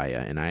favorite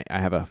Nakaya. And I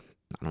have I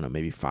don't know,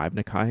 maybe 5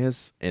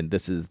 Nakayas, and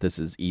this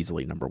is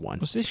easily number 1.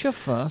 Was this your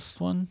first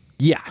one?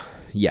 Yeah.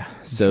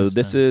 So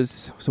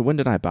so when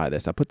did I buy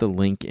this? I put the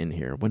link in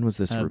here. When was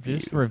this review?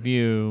 This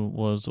review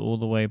was all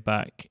the way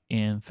back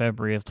in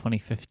February of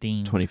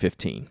 2015.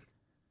 2015.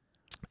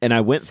 And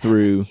I went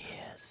through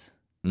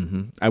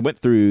years. I went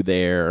through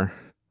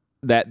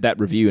that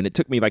review, and it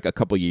took me like a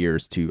couple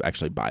years to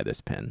actually buy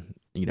this pen,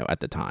 at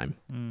the time,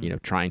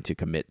 trying to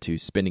commit to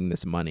spending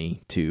this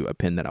money to a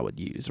pen that I would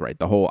use, right?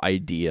 The whole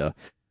idea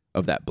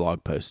of that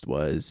blog post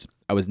was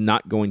I was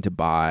not going to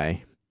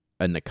buy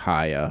a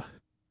Nakaya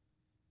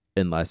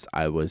unless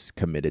I was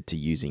committed to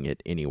using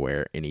it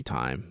anywhere,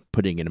 anytime,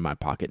 putting it in my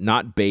pocket,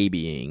 not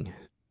babying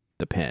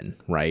the pen,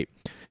 right?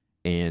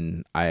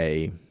 And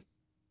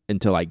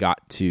until I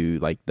got to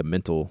like the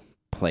mental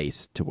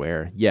place to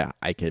where,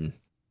 I can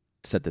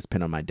set this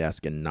pen on my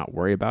desk and not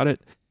worry about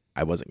it,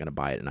 I wasn't going to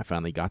buy it. And I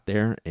finally got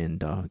there,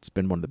 and it's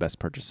been one of the best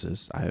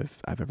purchases I've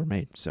ever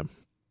made. So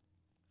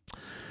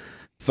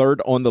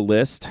third on the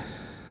list,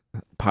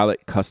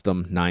 Pilot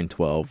Custom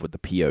 912 with the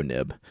PO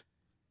nib.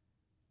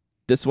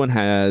 This one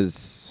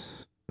has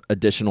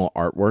additional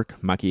artwork,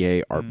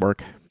 maquille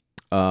artwork,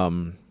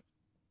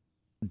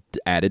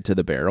 added to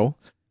the barrel,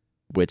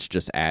 which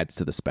just adds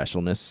to the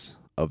specialness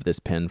of this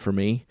pen for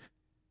me.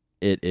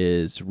 It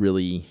is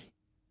really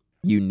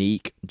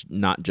unique,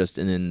 not just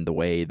in the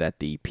way that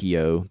the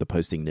PO, the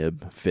posting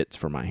nib, fits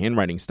for my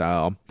handwriting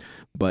style,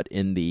 but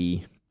in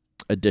the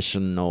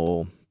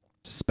additional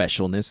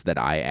specialness that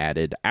I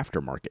added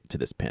aftermarket to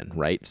this pen,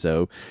 right?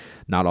 So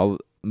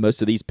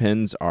most of these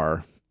pens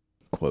are,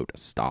 quote,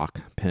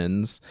 stock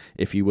pens,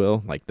 if you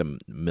will. Like the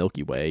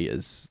Milky Way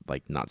is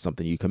like not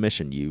something you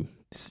commission. You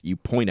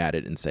point at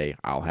it and say,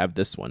 I'll have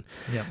this one.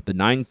 Yeah. The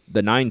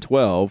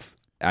 912,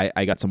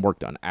 I got some work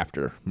done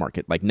after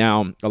market. Like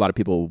now, a lot of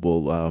people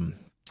will,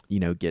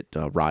 get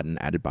Rodden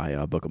added by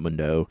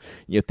Bocamundo,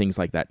 things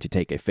like that, to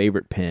take a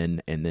favorite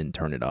pen and then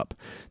turn it up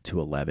to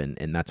 11.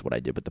 And that's what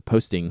I did with the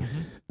posting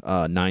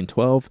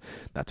 912.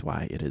 That's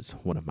why it is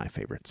one of my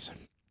favorites.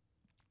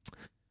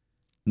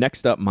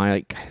 Next up,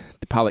 Mike,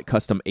 the Pilot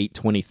Custom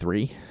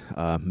 823.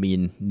 Me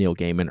and Neil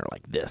Gaiman are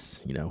like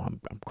this. I'm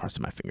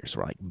crossing my fingers.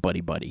 We're like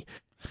buddy.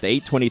 The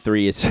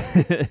 823 is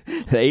the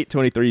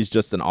 823 is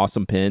just an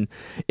awesome pen.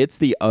 It's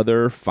the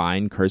other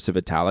fine cursive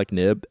italic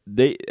nib.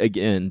 The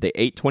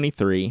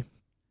 823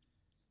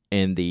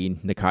 and the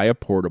Nikaya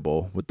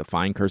Portable with the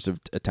fine cursive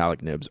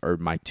italic nibs are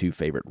my two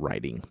favorite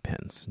writing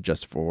pens,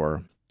 just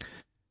for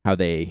how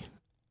they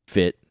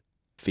fit,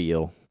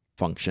 feel,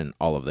 function,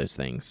 all of those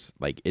things.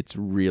 Like, it's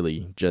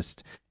really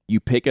just,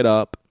 you pick it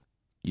up,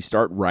 you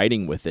start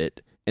writing with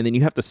it, and then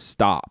you have to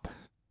stop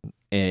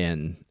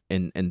and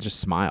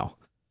just smile,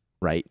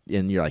 right?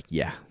 And you're like,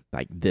 yeah,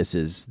 like this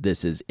is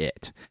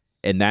it.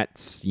 And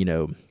that's,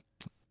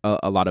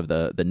 a lot of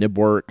the nib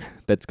work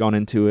that's gone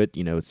into it.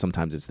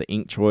 Sometimes it's the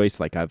ink choice.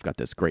 Like, I've got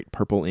this great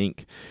purple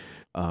ink,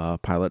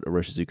 Pilot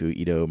Iroshizuku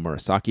Ito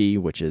Murasaki,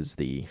 which is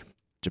the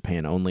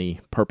Japan only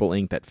purple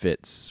ink that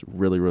fits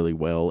really, really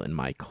well in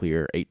my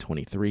clear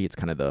 823. It's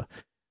kind of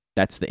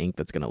that's the ink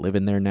that's going to live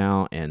in there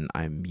now, and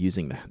I'm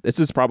using that. This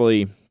is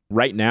probably,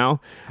 right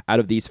now, out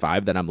of these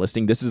 5 that I'm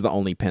listing, this is the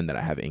only pen that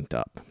I have inked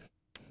up.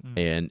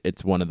 And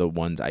it's one of the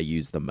ones I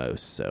use the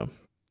most. So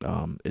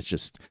it's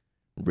just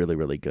really,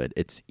 really good.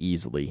 It's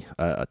easily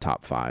a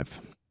top 5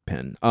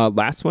 pen.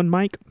 Last one,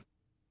 Mike,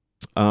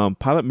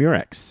 Pilot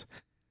Murex.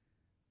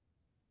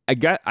 I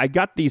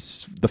got the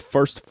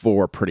first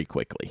 4 pretty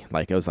quickly.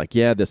 Like, I was like,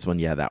 yeah, this one,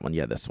 yeah, that one,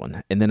 yeah, this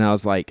one. And then I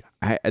was like,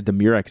 the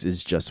Murex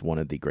is just one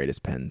of the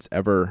greatest pens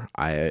ever.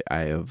 I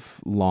have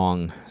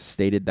long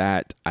stated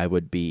that. I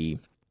would be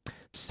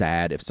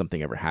sad if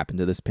something ever happened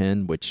to this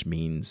pen, which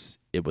means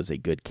it was a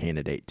good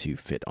candidate to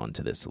fit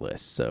onto this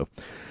list. So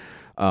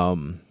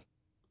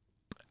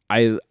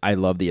I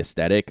love the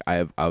aesthetic.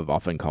 I've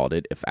often called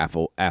it, if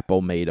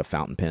Apple made a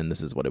fountain pen,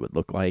 this is what it would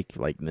look like.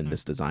 Like, then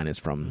this design is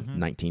from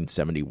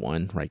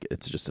 1971. Right,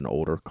 it's just an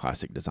older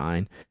classic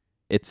design.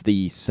 It's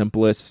the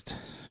simplest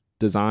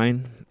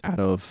design out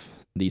of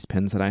these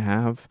pens that I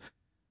have,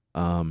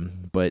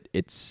 but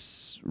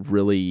it's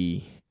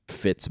really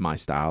fits my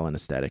style and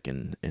aesthetic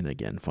and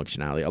again,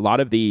 functionality. A lot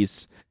of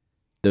these,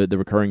 the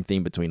recurring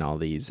theme between all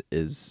these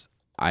is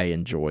I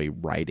enjoy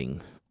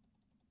writing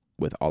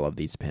with all of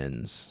these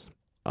pens.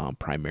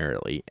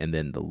 Primarily, and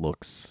then the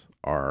looks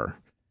are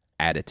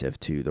additive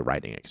to the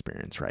writing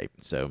experience, right?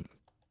 So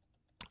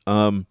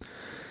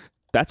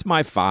that's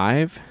my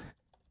 5,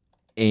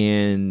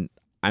 and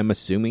I'm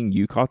assuming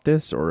you caught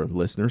this or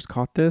listeners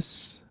caught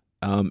this.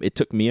 It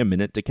took me a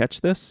minute to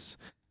catch this.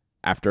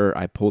 After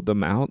I pulled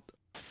them out,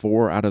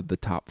 4 out of the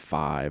top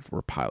 5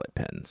 were Pilot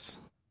pens.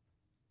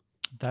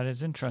 That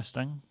is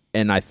interesting.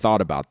 And I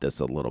thought about this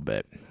a little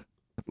bit.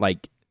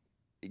 Like,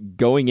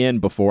 going in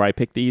before I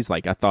picked these,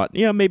 like, I thought,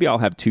 maybe I'll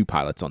have 2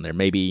 Pilots on there.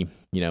 Maybe,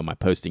 my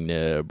posting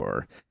nib,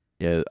 or,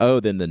 then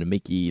the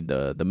Namiki,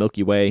 the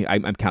Milky Way.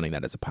 I'm counting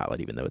that as a Pilot,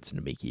 even though it's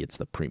Namiki. It's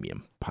the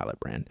premium Pilot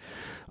brand.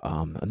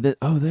 And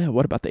then,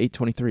 what about the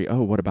 823?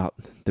 Oh, what about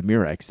the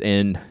Murex?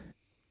 And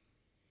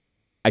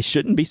I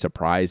shouldn't be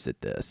surprised at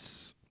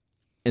this.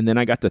 And then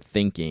I got to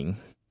thinking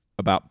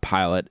about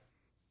Pilot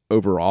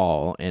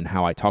overall and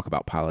how I talk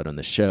about Pilot on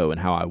the show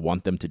and how I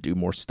want them to do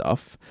more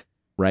stuff,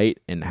 right?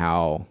 And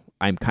how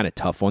I'm kind of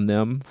tough on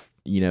them,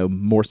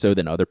 more so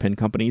than other pen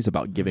companies,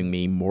 about giving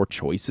me more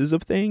choices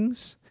of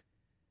things.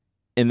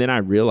 And then I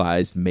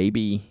realized,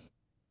 maybe,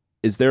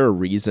 is there a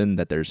reason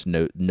that there's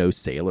no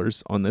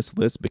Sailors on this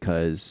list?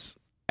 Because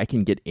I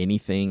can get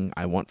anything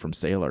I want from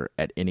Sailor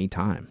at any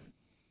time.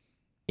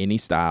 Any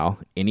style,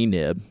 any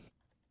nib,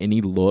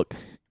 any look,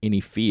 any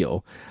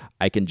feel.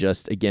 I can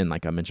just, again,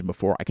 like I mentioned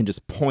before, I can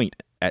just point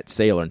at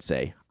Sailor and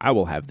say, I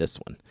will have this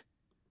one.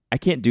 I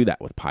can't do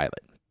that with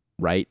Pilot,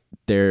 right?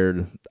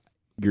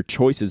 Your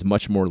choice is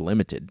much more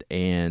limited,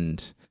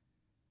 and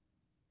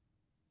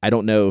I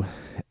don't know.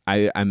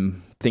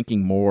 I'm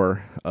thinking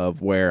more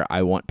of where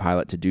I want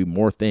Pilot to do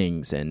more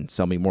things and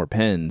sell me more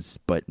pens,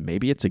 but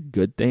maybe it's a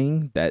good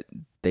thing that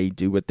they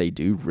do what they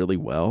do really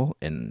well,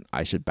 and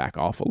I should back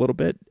off a little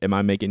bit. Am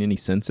I making any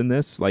sense in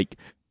this? Like,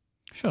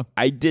 sure.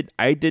 I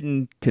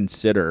didn't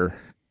consider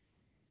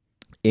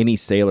any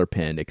Sailor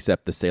pen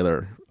except the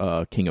Sailor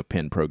King of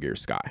Pen Pro Gear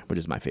Sky, which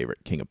is my favorite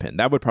King of Pen.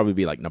 That would probably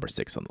be like number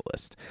 6 on the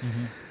list.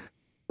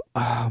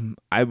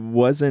 I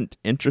wasn't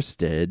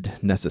interested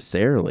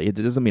necessarily. It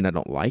doesn't mean I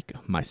don't like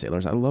my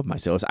Sailors. I love my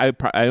Sailors. I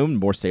own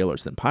more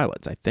Sailors than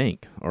Pilots, I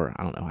think. Or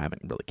I don't know. I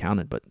haven't really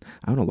counted, but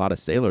I own a lot of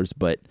Sailors.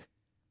 But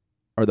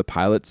are the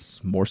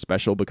Pilots more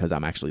special because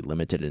I'm actually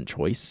limited in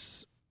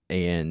choice?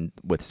 And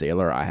with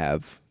Sailor, I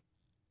have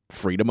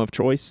freedom of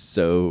choice,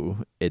 so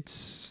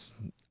it's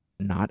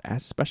not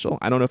as special.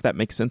 I don't know if that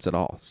makes sense at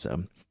all.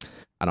 So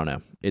I don't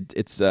know.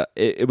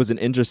 It was an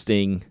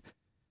interesting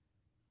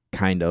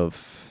kind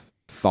of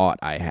thought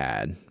I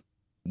had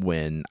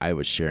when I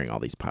was sharing all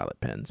these Pilot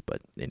pens.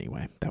 But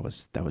anyway, that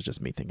was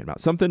just me thinking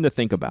about something to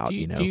think about. Do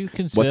you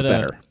consider, what's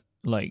better,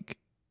 like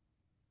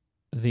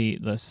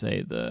let's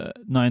say the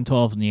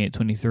 912 and the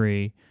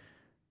 823,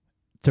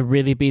 to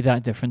really be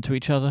that different to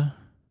each other?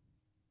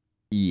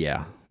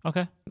 Yeah.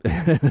 Okay.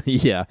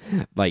 Yeah.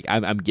 Like,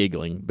 I'm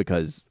giggling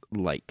because,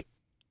 like,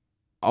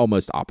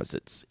 almost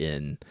opposites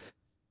in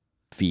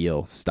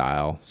feel,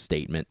 style,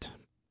 statement.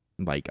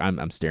 Like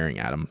I'm staring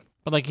at them.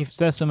 But like, if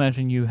let's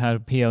imagine you had a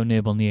PO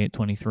nib on the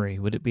 823,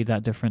 would it be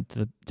that different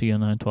to your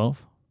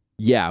 912?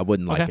 Yeah, I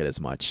wouldn't like it as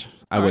much.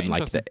 I wouldn't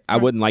like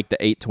the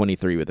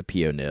 823 with a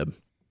PO nib.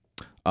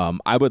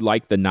 I would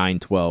like the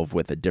 912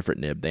 with a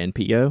different nib than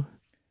PO,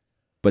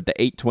 but the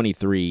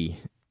 823,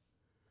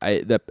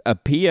 a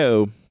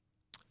PO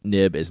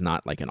nib is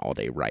not like an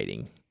all-day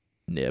writing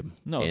nib.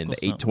 No, and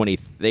the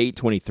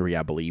 823,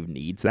 I believe,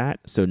 needs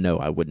that. So no,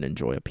 I wouldn't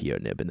enjoy a PO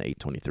nib in the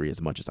 823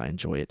 as much as I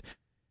enjoy it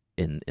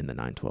in the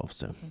 912.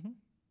 So. Mm-hmm.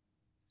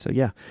 So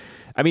yeah,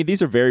 I mean,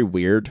 these are very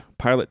weird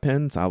Pilot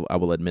pens. I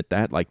will admit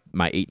that. Like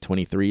my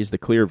 823 is the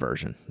clear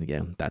version.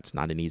 Again, that's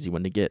not an easy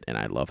one to get, and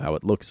I love how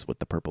it looks with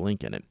the purple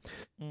ink in it.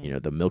 You know,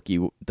 the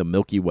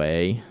Milky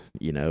Way,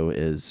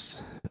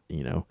 is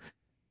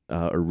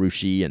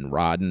Urushi and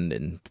Rodden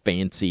and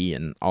Fancy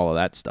and all of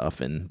that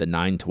stuff, and the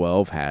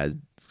 912 has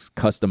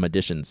custom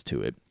additions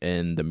to it,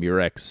 and the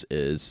Murex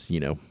is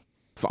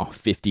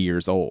 50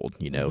 years old.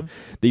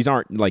 These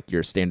aren't like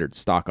your standard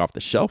stock off the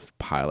shelf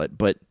Pilot,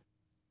 but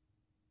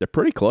they're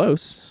pretty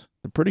close.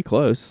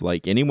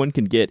 Like anyone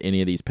can get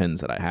any of these pens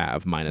that I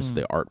have, minus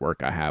the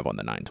artwork I have on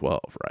the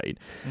 912, right?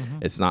 Mm-hmm.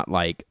 It's not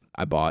like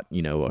I bought,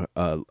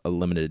 a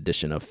limited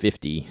edition of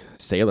 50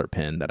 Sailor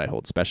pen that I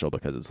hold special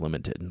because it's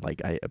limited.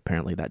 Like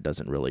apparently that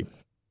doesn't really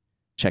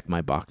check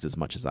my box as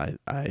much as I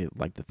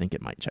like to think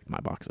it might check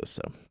my boxes.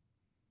 So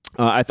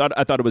I thought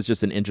it was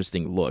just an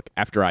interesting look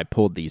after I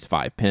pulled these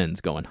 5 pens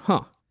going,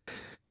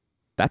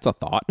 that's a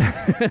thought.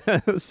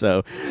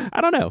 So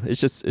I don't know. It's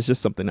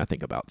just something I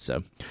think about.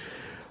 So,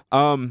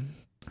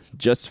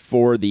 just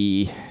for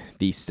the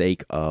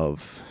sake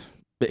of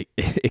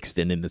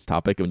extending this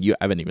topic, and I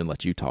haven't even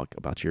let you talk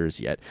about yours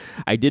yet,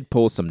 I did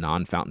pull some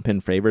non-fountain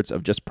pen favorites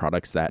of just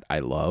products that I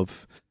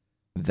love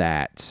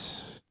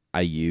that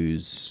I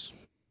use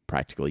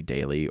practically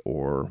daily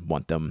or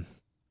want them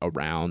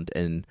around,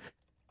 and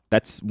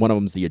that's one of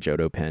them's the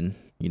Ajoto pen.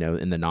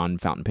 In the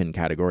non-fountain pen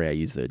category, I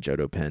use the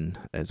Ajoto pen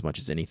as much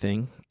as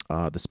anything.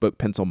 The Spoke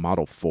Pencil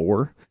Model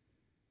 4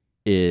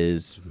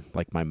 is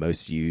like my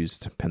most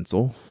used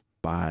pencil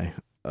by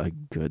a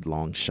good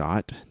long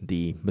shot.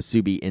 The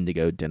Masubi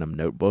Indigo Denim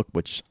Notebook,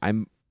 which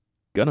I'm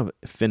going to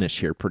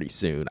finish here pretty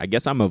soon. I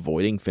guess I'm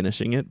avoiding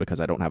finishing it because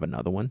I don't have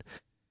another one.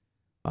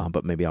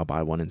 But maybe I'll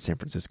buy one in San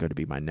Francisco to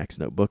be my next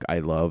notebook. I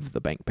love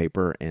the bank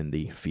paper and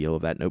the feel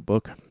of that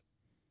notebook.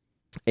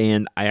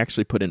 And I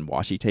actually put in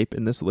washi tape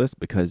in this list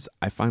because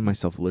I find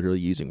myself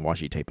literally using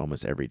washi tape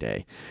almost every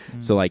day.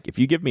 So like if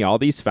you give me all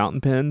these fountain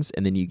pens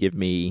and then you give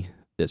me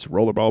this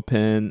rollerball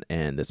pen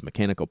and this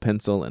mechanical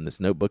pencil and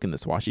this notebook and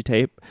this washi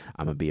tape,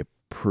 I'm going to be a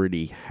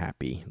pretty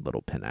happy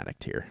little pen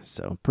addict here.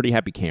 So pretty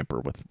happy camper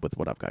with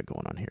what I've got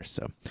going on here.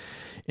 So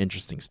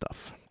interesting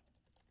stuff.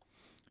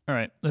 All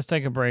right, let's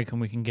take a break and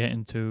we can get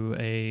into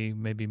a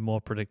maybe more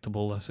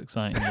predictable, less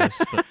exciting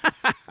list. But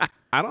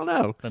I don't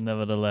know. But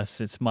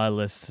nevertheless, it's my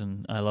list,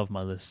 and I love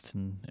my list,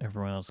 and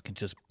everyone else can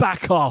just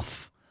back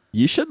off.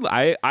 You should.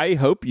 I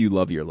hope you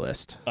love your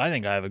list. I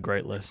think I have a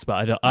great list,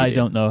 but I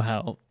don't know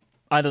how.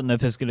 I don't know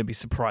if there's going to be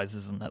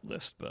surprises in that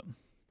list, but...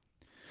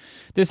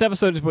 This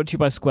episode is brought to you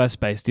by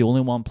Squarespace, the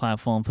all-in-one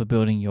platform for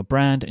building your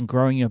brand and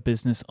growing your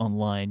business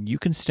online. You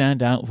can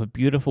stand out with a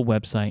beautiful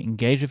website,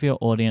 engage with your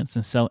audience,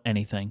 and sell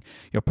anything.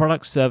 Your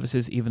products,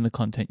 services, even the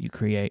content you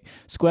create.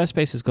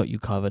 Squarespace has got you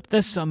covered.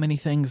 There's so many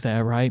things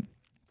there, right?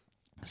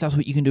 So that's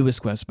what you can do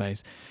with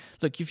Squarespace.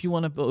 Look, if you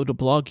want to build a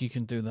blog, you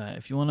can do that.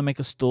 If you want to make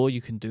a store,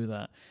 you can do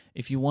that.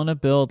 If you want to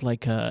build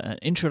like an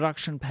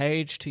introduction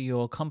page to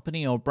your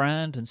company or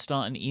brand and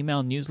start an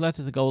email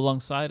newsletter to go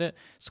alongside it,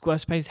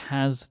 Squarespace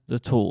has the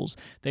tools.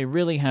 They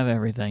really have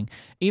everything,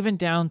 even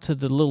down to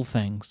the little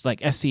things like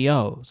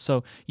SEO.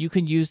 So you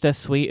can use their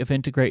suite of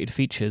integrated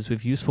features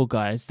with useful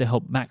guides to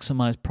help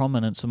maximize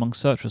prominence among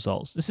search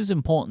results. This is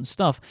important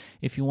stuff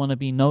if you want to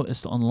be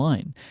noticed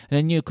online. And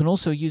then you can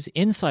also use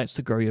insights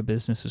to grow your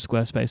business with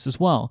Squarespace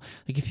as well.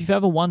 Like if you've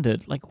ever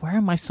wondered, like, where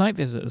are my site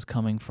visitors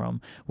coming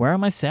from? Where are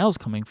my sales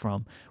coming from?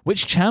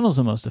 Which channels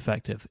are most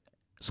effective?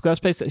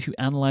 Squarespace lets you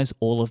analyze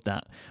all of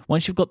that.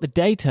 Once you've got the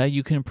data,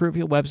 you can improve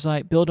your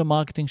website, build a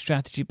marketing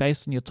strategy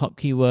based on your top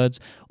keywords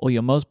or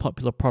your most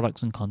popular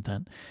products and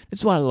content. This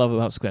is what I love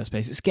about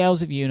Squarespace. It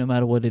scales with you no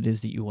matter what it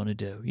is that you want to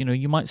do. You know,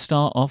 you might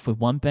start off with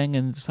one thing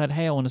and decide,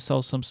 hey, I want to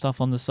sell some stuff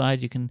on the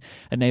side. You can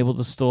enable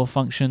the store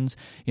functions.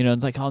 You know,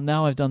 it's like, oh,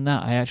 now I've done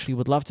that, I actually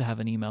would love to have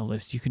an email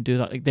list. You can do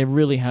that. Like, they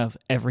really have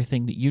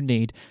everything that you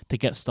need to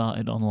get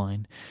started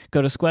online.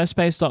 Go to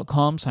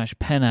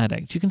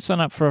squarespace.com/penaddict. You can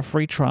sign up for a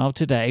free trial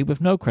today with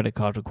no credit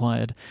card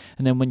required.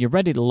 And then when you're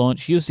ready to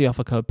launch, use the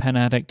offer code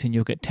PENADDICT and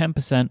you'll get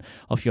 10%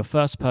 off your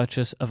first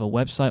purchase of a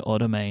website or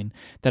domain.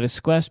 That is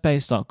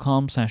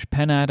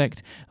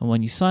squarespace.com/penaddict. And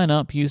when you sign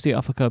up, use the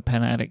offer code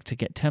PENADDICT to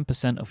get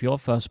 10% off your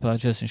first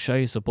purchase and show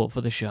your support for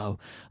the show.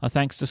 Our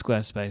thanks to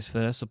Squarespace for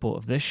their support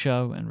of this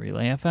show and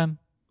Relay FM.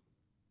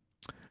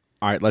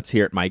 All right, let's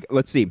hear it, Mike.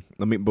 Let's see.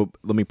 Let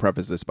me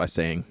preface this by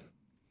saying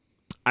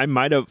I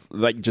might have,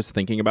 like, just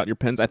thinking about your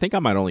pens, I think I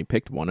might only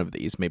picked one of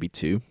these, maybe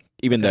two.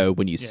 Even though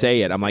when you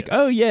say it, I'm like,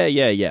 oh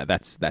yeah,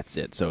 that's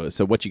it. So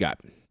what you got?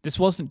 This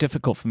wasn't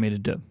difficult for me to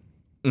do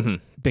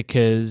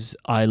because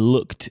I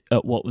looked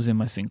at what was in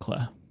my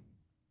Sinclair,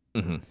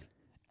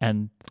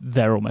 and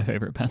they're all my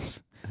favorite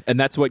pens. And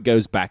that's what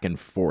goes back and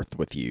forth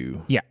with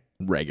you,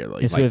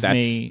 regularly. It's with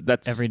me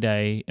every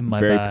day in my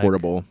very bag.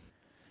 Portable.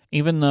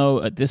 Even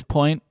though at this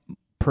point,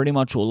 pretty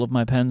much all of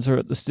my pens are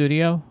at the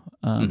studio.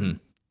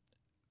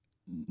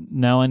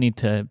 Now I need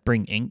to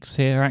bring inks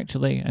here,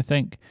 actually, I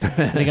think.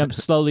 I'm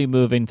slowly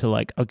moving to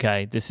like,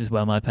 okay, this is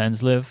where my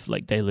pens live.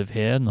 Like, they live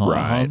here, not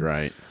at home.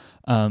 Right.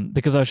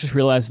 Because I was just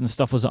realizing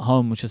stuff was at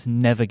home, which is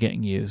never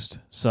getting used.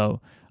 So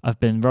I've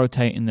been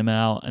rotating them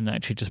out and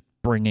actually just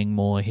bringing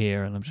more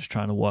here, and I'm just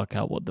trying to work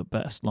out what the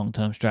best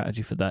long-term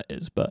strategy for that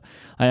is. But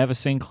I have a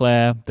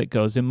Sinclair that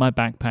goes in my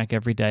backpack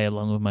every day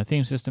along with my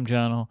theme system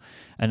journal,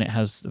 and it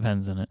has the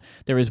pens in it.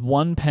 There is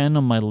one pen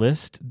on my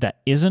list that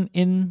isn't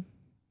in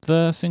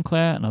the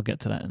Sinclair, and I'll get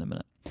to that in a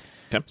minute.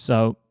 Okay.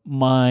 So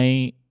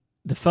the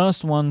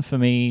first one for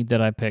me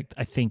that I picked,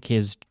 I think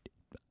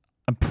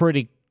I'm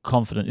pretty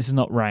confident. This is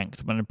not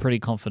ranked, but I'm pretty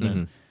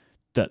confident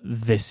that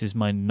this is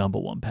my number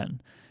one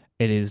pen.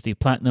 It is the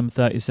Platinum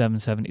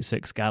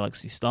 3776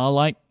 Galaxy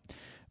Starlight,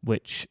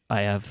 which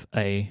I have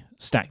a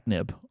stacked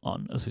nib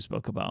on, as we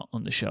spoke about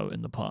on the show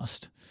in the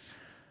past.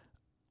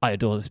 I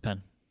adore this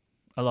pen.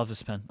 I love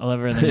this pen. I love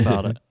everything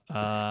about it.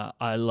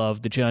 I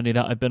love the journey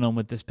that I've been on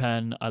with this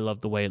pen. I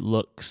love the way it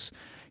looks.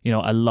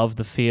 I love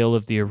the feel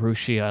of the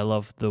Urushi. I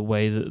love the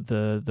way that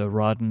the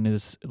Raden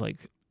is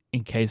like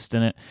encased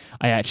in it.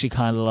 I actually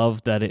kind of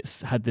love that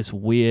it's had this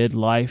weird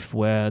life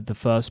where the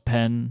first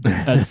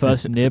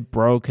nib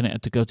broke and it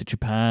had to go to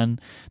Japan.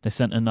 They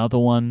sent another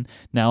one.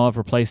 Now I've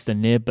replaced the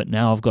nib, but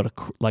now I've got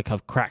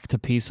I've cracked a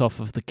piece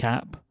off of the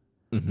cap.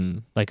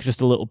 Like just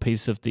a little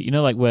piece of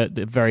like where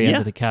the very end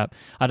of the cap.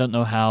 I don't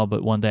know how,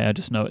 but one day I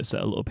just noticed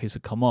that a little piece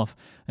had come off,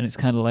 and it's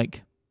kind of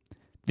like,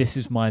 this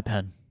is my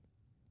pen,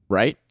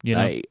 right?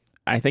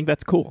 I think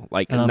that's cool.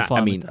 Like,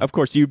 of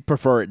course, you'd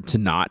prefer it to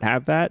not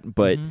have that,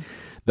 but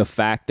the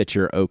fact that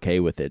you're okay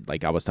with it,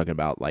 like I was talking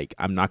about, like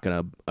I'm not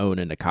gonna own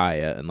a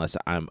Nakaya unless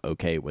I'm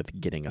okay with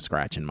getting a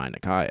scratch in my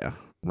Nakaya,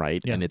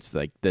 right? Yeah. And it's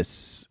like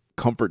this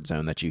comfort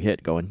zone that you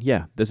hit going,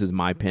 this is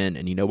my pen,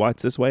 and you know why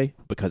it's this way?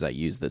 Because I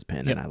use this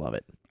pen and I love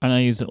it. And I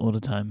use it all the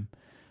time.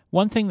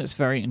 One thing that's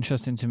very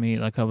interesting to me,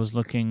 like I was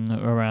looking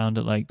around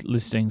at like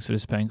listings for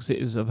this pen because it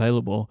is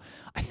available.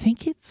 I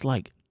think it's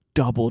like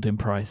doubled in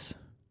price.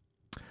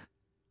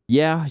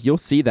 Yeah, you'll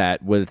see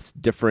that with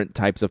different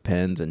types of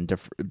pens and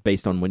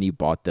based on when you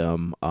bought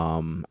them.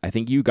 I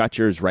think you got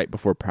yours right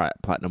before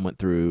Platinum went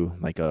through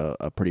like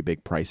a pretty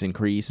big price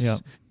increase. Yeah.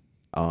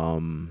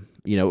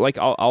 Like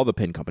all the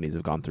pen companies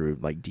have gone through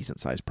like decent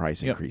sized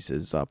price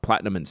increases.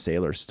 Platinum and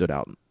Sailor stood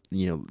out,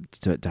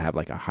 to have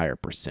like a higher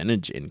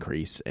percentage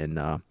increase. And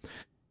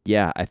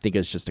I think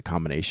it's just a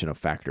combination of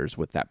factors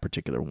with that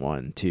particular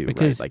one too.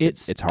 Because right? Like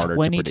it's harder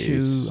to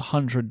produce.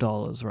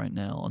 $2,200 right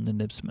now on the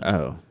Nibsmith.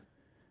 Oh.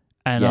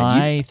 And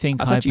I think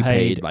I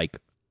paid like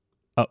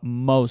at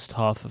most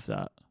half of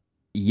that.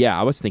 Yeah,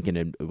 I was thinking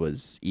it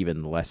was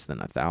even less than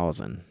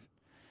 1,000.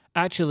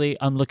 Actually,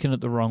 I'm looking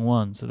at the wrong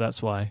one, so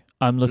that's why.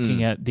 I'm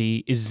looking at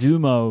the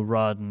Izumo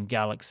Raden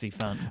Galaxy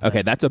fountain pen.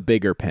 Okay, that's a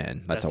bigger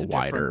pen. That's a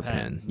wider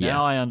pen. Yeah.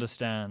 Now I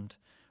understand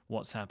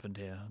what's happened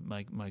here.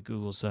 My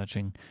Google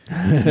searching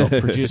did not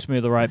produce me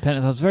the right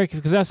pen. I was very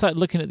because I started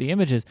looking at the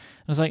images and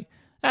I was like,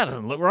 that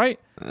doesn't look right.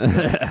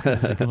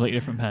 It's a completely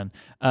different pen.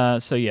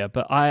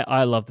 But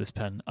I love this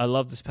pen. I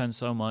love this pen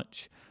so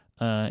much.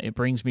 It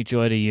brings me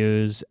joy to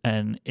use,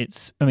 and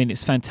it's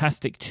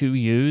fantastic to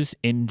use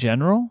in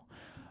general,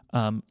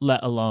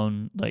 let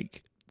alone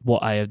like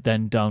what I have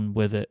then done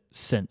with it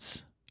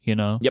since,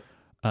 Yep.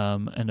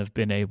 And have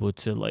been able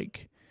to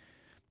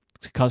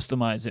to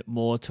customize it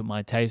more to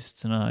my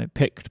tastes. And I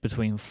picked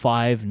between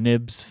 5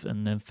 nibs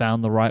and then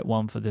found the right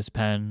one for this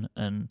pen,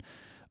 and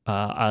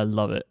I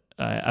love it.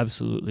 I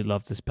absolutely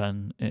love this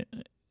pen.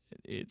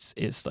 It's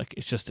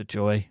just a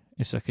joy.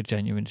 It's like a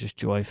genuine just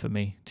joy for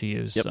me to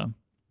use. Yep. So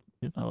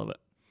I love it.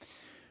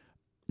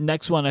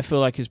 Next one I feel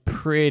like is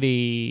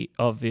pretty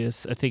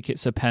obvious. I think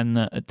it's a pen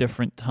that at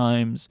different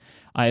times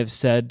I have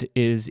said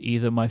is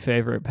either my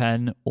favorite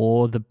pen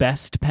or the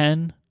best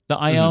pen that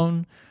I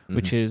own,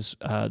 which is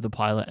the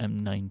Pilot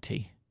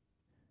M90.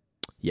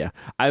 Yeah,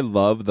 I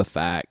love the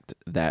fact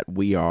that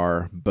we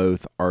are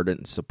both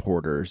ardent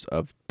supporters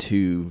of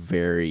two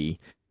very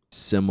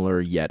similar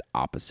yet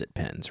opposite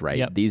pens, right?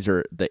 Yep. These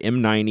are the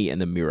M90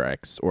 and the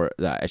Murex, or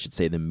I should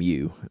say the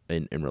Mu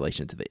in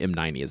relation to the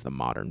M90 is the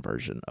modern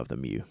version of the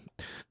Mu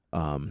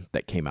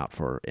that came out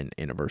for an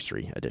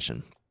anniversary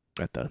edition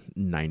at the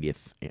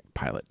 90th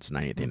Pilot's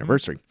 90th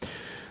anniversary.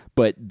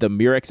 But the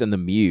Murex and the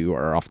Mu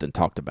are often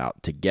talked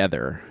about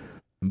together,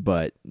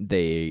 but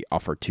they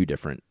offer two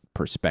different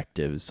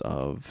perspectives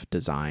of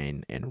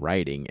design and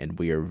writing, and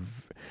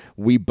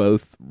we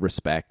both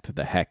respect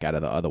the heck out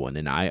of the other one.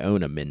 And I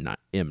own a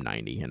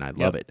M90 and I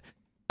love it.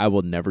 I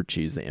will never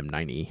choose the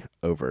M90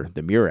 over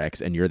the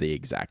Murex, and you're the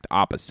exact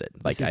opposite.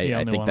 Like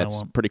I think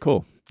that's pretty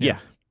cool. Yeah.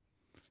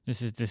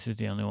 This is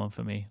the only one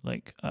for me.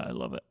 Like, I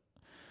love it.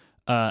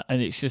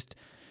 And it's just,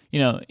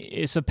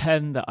 it's a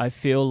pen that I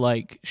feel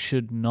like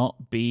should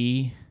not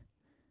be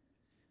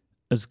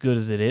as good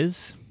as it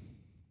is.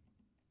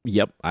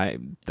 Yep,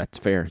 that's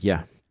fair.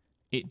 Yeah.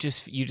 You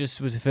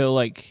just would feel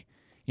like,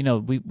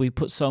 we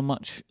put so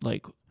much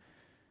like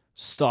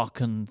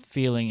stock and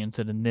feeling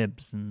into the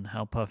nibs and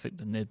how perfect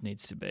the nib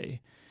needs to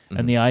be.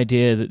 And the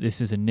idea that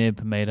this is a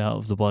nib made out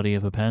of the body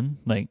of a pen,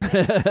 like,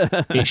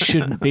 it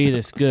shouldn't be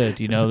this good,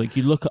 Like,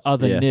 you look at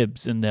other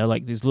nibs and they're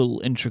like these little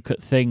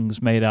intricate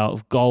things made out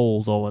of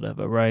gold or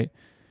whatever, right?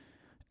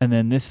 And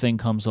then this thing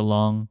comes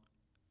along,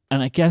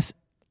 and I guess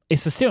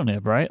it's a steel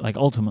nib, right? Like,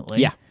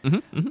 ultimately. Yeah.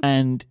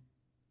 And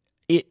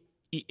it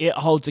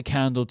holds a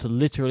candle to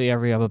literally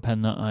every other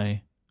pen that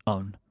I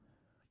own.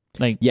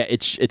 Like, yeah,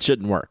 it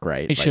shouldn't work,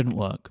 right? It shouldn't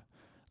work.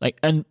 Like,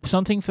 and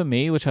something for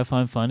me, which I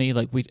find funny,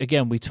 like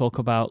we talk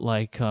about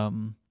like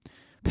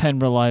pen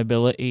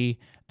reliability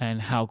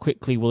and how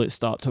quickly will it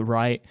start to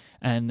write,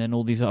 and then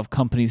all these other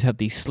companies have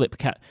these slip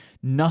cap.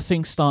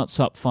 Nothing starts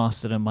up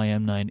faster than my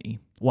M90.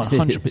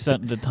 100%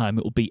 of the time,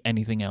 it will beat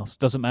anything else.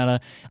 Doesn't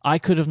matter. I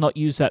could have not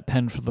used that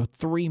pen for the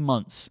 3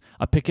 months.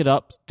 I pick it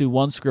up, do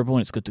one scribble,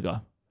 and it's good to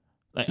go.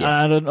 Like,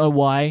 I don't know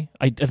why.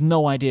 I have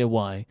no idea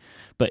why.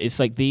 But it's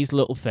like these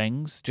little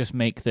things just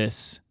make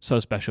this so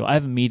special. I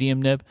have a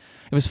medium nib.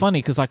 It was funny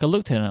because like I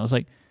looked at it and I was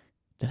like,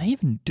 did I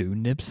even do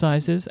nib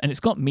sizes? And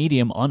it's got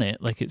medium on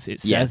it. Like it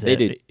says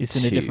it's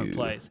in a different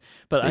place.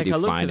 But like I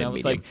looked at it and I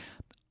was like,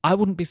 I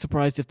wouldn't be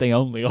surprised if they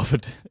only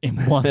offered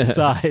in one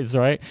size,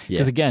 right?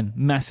 Because again,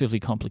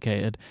 massively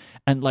complicated.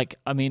 And like,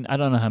 I mean, I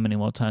don't know how many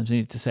more times we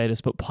need to say this,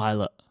 but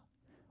Pilot,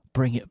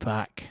 bring it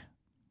back.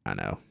 I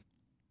know.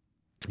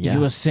 Yeah,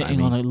 you are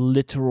sitting on a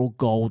literal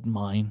gold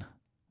mine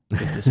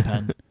with this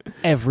pen.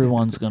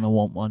 Everyone's going to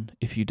want one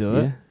if you do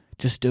it.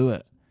 Just do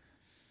it.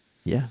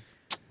 Yeah.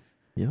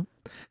 Yeah.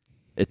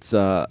 It's,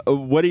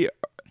 what do you,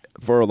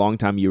 for a long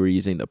time you were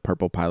using the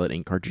purple Pilot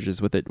ink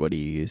cartridges with it. What do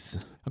you use?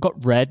 I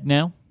got red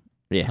now.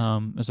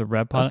 Yeah. As a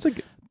red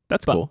Pilot.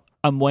 That's cool.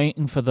 I'm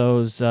waiting for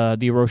those, the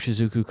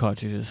Iroshizuku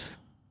cartridges.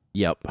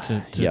 Yep.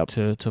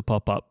 To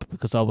pop up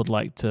because I would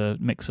like to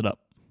mix it up.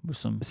 With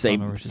some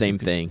same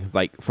thing.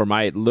 Like for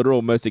my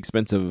literal most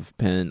expensive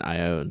pen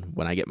I own,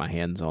 when I get my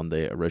hands on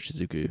the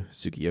Iroshizuku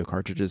Tsukiyo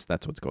cartridges,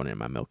 that's what's going in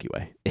my Milky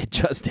Way. It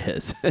just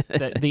is.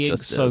 The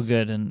ink's so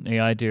good, and the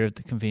idea of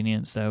the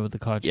convenience there with the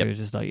cartridge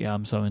is like,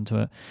 I'm so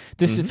into it.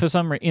 This is for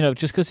some reason,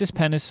 just because this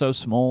pen is so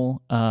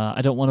small,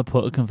 I don't want to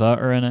put a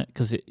converter in it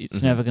because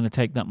it's never going to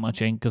take that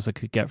much ink as I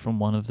could get from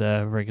one of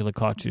their regular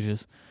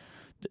cartridges.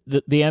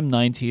 The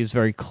M90 is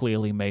very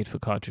clearly made for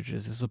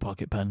cartridges. It's a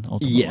pocket pen,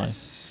 ultimately.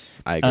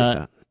 Yes, I agree with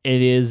that.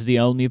 It is the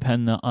only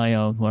pen that I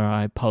own where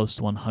I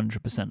post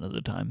 100% of the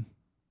time.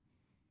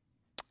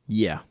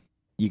 Yeah,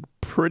 you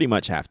pretty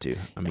much have to.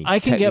 I mean, I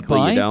can get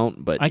by. You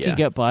don't, but I can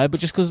get by, but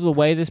just because of the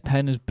way this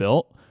pen is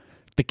built,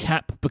 the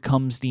cap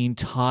becomes the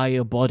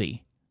entire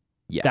body.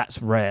 Yeah,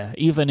 that's rare.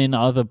 Even in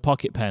other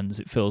pocket pens,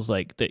 it feels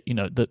like that.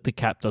 The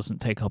cap doesn't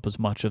take up as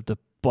much of the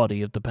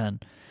body of the pen,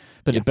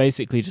 but it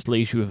basically just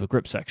leaves you with a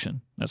grip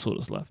section. That's all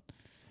that's left.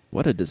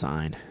 What a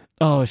design!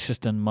 Oh, it's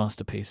just a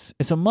masterpiece.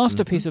 It's a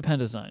masterpiece of pen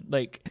design.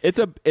 Like it's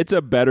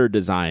a better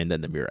design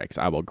than the Murex.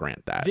 I will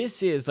grant that.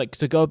 This is like,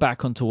 to go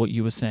back onto what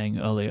you were saying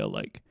earlier,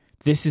 like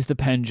this is the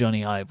pen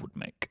Johnny Ive would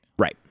make.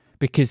 Right.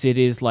 Because it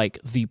is like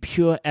the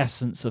pure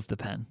essence of the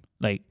pen.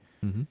 Like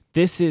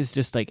this is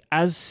just like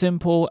as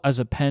simple as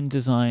a pen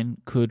design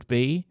could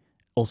be,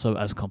 also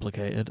as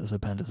complicated as a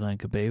pen design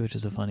could be, which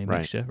is a funny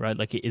mixture, right?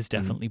 Like it is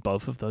definitely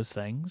both of those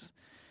things.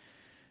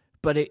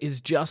 But it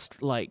is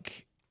just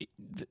like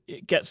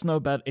it gets no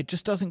better. It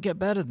just doesn't get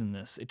better than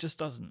this. It just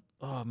doesn't.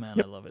 Oh man,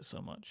 I love it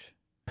so much.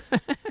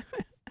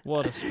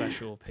 What a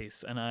special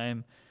piece. And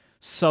I'm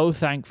so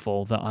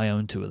thankful that I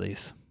own 2 of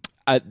these.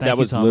 That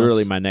was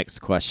literally my next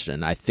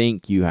question. I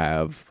think you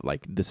have,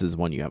 like, this is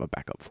one you have a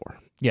backup for.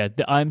 Yeah,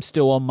 I'm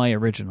still on my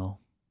original.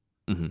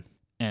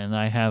 And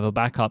I have a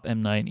backup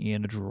M90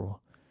 in a drawer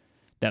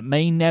that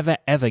may never,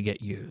 ever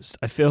get used.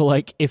 I feel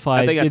like if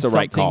I did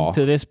something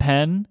to this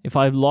pen, if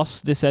I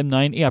lost this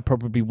M90, I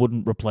probably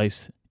wouldn't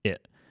replace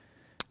it.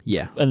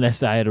 Yeah.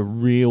 Unless I had a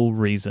real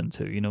reason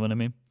to, you know what I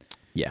mean?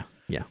 Yeah,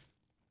 yeah.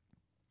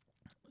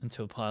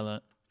 Until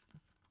Pilot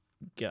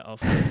get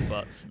off their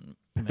butts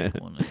and make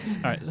one of these.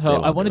 All right,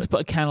 so I wanted to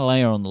put a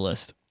Canalea on the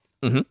list.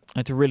 I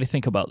had to really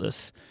think about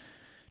this.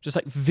 Just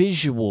like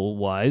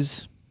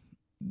visual-wise,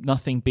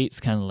 nothing beats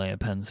Canalea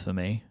pens for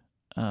me.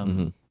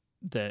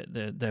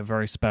 They're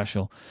very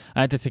special.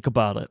 I had to think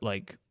about it.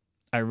 Like,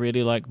 I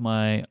really like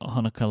my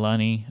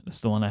Honokalani.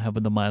 That's the one I have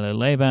with the Milo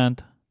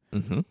Leiband.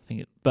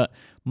 But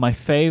my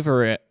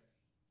favorite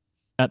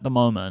at the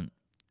moment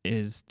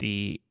is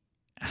the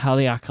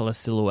Haleakala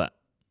Silhouette.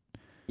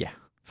 Yeah.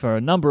 For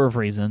a number of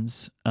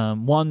reasons.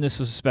 One, this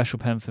was a special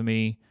pen for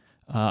me.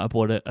 I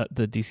bought it at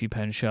the DC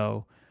Pen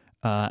Show.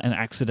 And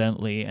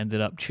accidentally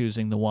ended up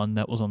choosing the one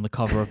that was on the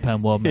cover of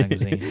Pen World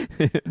magazine.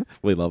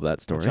 We love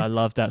that story. I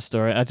love that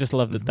story. I just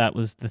love that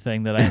was the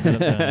thing that I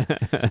ended up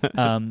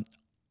doing.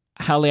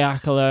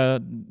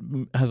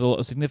 Haleakala has a lot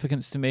of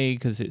significance to me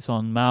because it's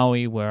on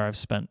Maui, where I've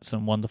spent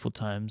some wonderful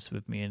times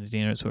with me and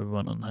Adina. It's where we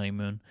went on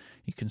honeymoon.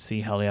 You can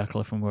see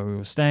Haleakala from where we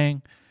were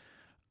staying.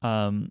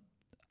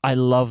 I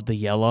love the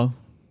yellow.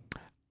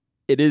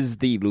 It is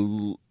the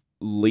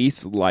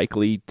least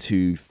likely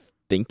to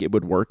think it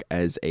would work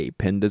as a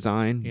pen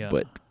design,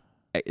 but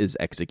is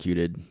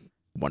executed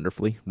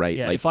wonderfully, right?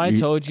 Yeah, like if I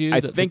told you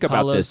that the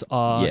colors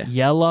are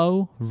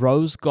yellow,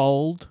 rose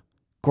gold,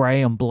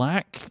 gray, and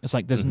black, it's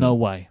like there's no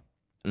way.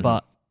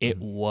 But it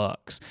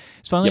works.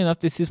 It's funnily enough,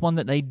 this is one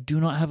that they do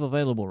not have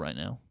available right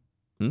now.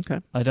 Okay.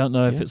 I don't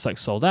know if it's like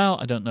sold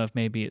out. I don't know if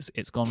maybe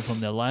it's gone from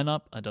their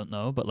lineup. I don't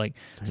know, but like,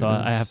 so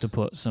I have to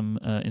put some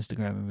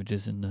Instagram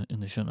images in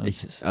the show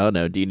notes. Oh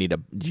no! Do you need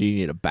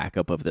a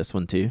backup of this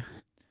one too?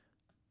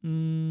 I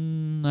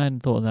hadn't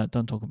thought of that.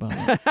 Don't talk about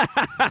it.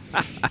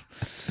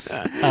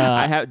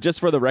 I have, just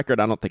for the record,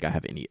 I don't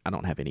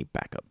have any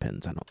backup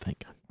pens. I don't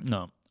think.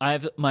 No, I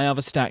have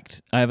another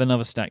stacked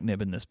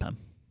nib in this pen.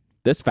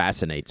 This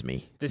fascinates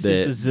me. This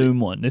is the Zoom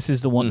one. This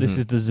is the one. This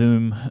is the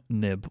Zoom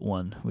nib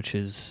one, which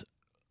is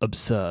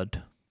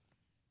absurd.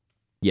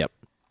 Yep.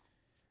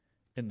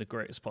 In the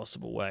greatest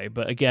possible way,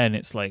 but again,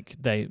 it's like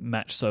they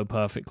match so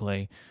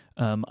perfectly.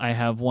 I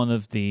have one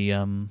of the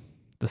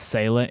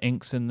Sailor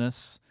inks in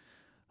this.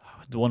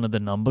 One of the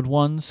numbered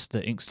ones,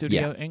 the Ink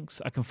Studio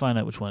inks. I can find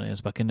out which one it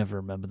is, but I can never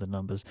remember the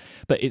numbers.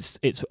 But it's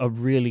a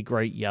really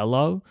great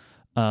yellow,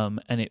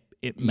 and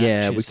it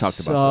matches we talked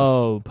about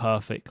so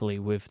perfectly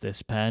with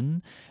this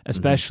pen,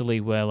 especially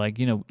where, like,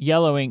 you know,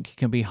 yellow ink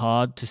can be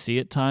hard to see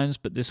at times,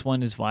 but this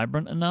one is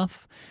vibrant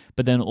enough.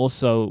 But then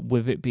also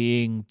with it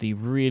being the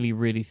really,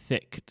 really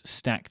thick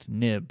stacked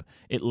nib,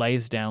 it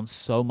lays down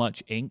so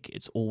much ink,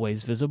 it's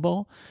always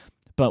visible.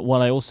 But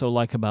what I also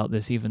like about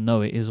this, even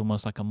though it is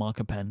almost like a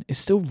marker pen, it's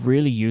still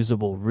really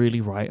usable,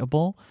 really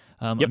writable.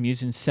 I'm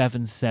using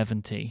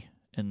 770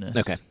 in this.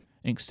 Okay.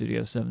 Ink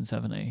Studio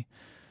 770.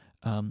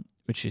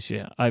 Which is,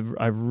 I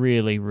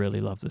really,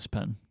 really love this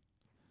pen.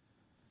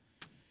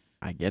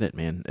 I get it,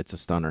 man. It's a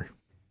stunner.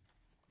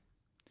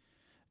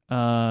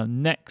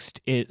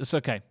 Next is,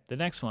 okay, the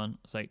next one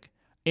is like,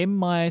 in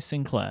my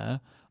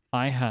Sinclair,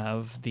 I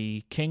have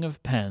the King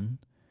of Pen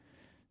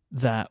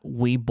that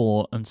we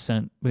bought and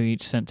we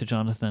each sent to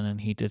Jonathan,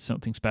 and he did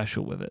something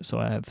special with it. So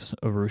I have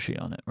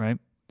Urushi on it, right?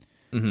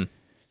 Mm-hmm.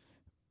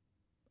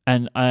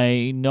 And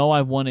I know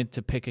I wanted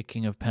to pick a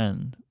King of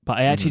Pen, but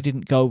I actually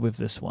didn't go with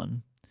this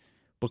one,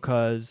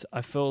 because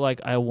I feel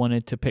like I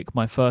wanted to pick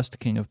my first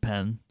King of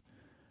Pen.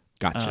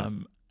 Gotcha.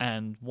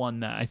 And one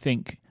that I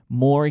think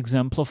more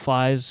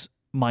exemplifies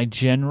my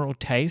general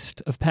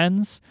taste of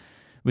pens,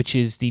 which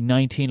is the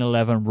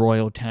 1911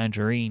 Royal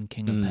Tangerine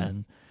King of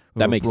Pen.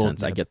 That makes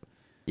sense. I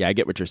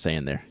get what you're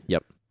saying there.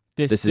 Yep.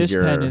 This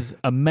pen is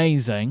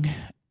amazing,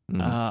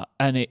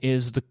 and it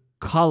is the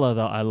color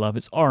that I love.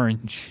 It's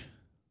orange.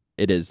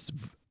 It is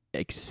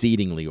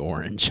exceedingly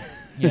orange.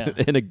 Yeah.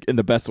 in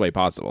the best way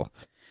possible.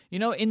 You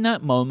know, in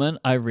that moment,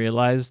 I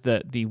realized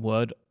that the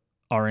word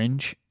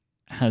orange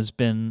has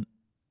been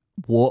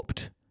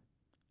warped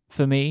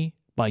for me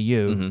by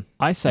you.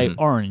 I say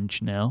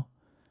orange now,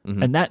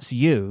 and that's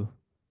you.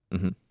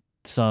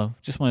 So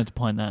just wanted to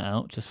point that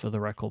out, just for the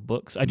record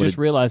books. I just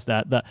realized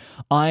that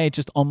I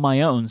just on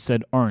my own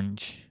said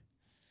orange.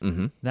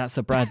 That's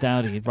a Brad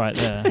Dowdy right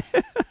there.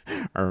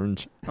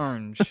 Orange.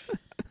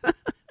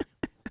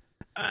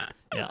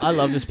 Yeah, I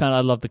love this pen.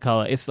 I love the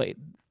color. It's like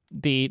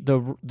the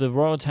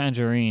Royal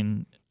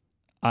Tangerine.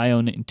 I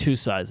own it in 2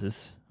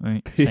 sizes,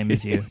 right? Same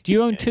as you. Do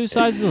you own 2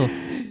 sizes?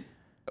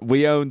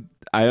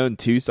 I own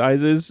 2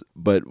 sizes,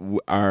 but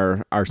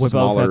our smaller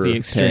both have the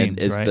extremes,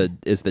 pen is right?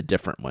 is the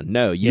different one.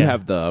 No, you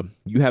have the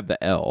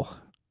L.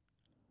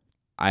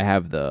 I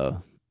have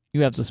the.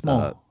 You have the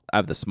small. I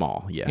have the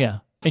small. Yeah. Yeah.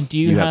 And do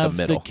you have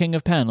the the King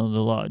of Pen or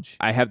the large?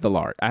 I have the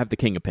large. I have the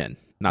King of Pen,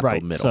 not the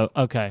middle.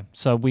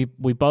 So we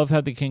both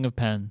have the King of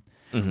Pen,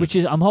 which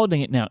is, I'm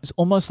holding it now. It's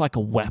almost like a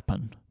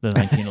weapon. The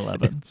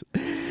 1911.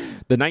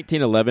 The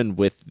 1911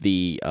 with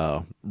the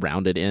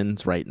rounded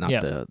ends, right? Not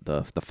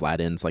the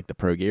flat ends like the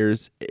Pro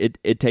Gears.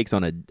 It takes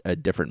on a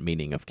different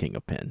meaning of King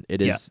of Pen.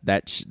 It is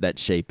that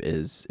shape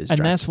is and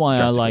that's why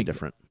I like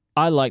different.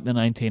 I like the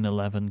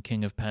 1911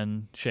 King of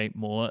Pen shape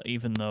more,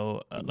 even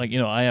though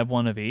I have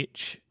one of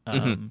each.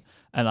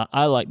 And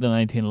I like the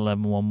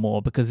 1911 one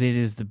more because it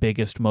is the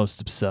biggest, most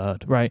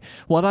absurd, right?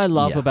 What I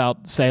love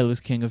about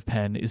Sailor's King of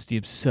Pen is the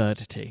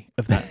absurdity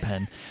of that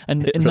pen.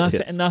 And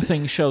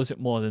nothing shows it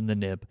more than the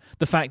nib.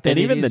 The fact that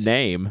the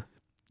name.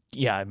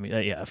 Yeah, I mean,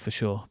 yeah, for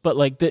sure. But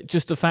like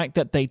just the fact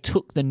that they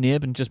took the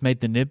nib and just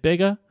made the nib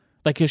bigger,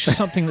 like it's just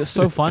something that's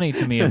so funny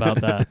to me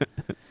about that.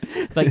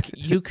 Like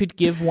you could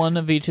give one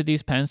of each of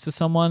these pens to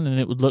someone, and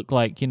it would look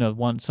like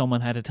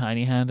someone had a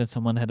tiny hand and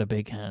someone had a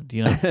big hand.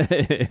 Yeah.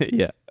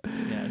 Yeah.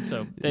 And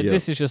so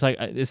this is just like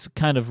this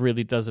kind of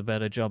really does a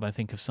better job, I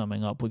think, of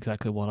summing up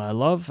exactly what I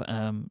love.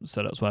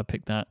 So that's why I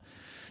picked that.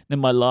 Then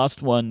my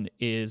last one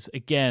is,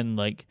 again,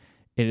 like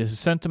it is a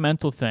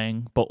sentimental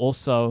thing, but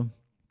also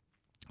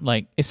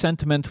like it's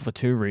sentimental for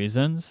 2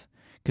 reasons.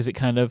 because it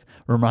kind of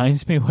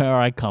reminds me where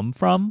I come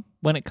from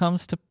when it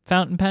comes to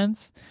fountain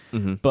pens,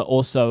 but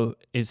also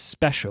is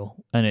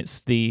special. And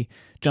it's the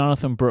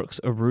Jonathan Brooks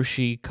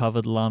Urushi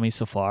covered Lamy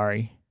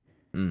Safari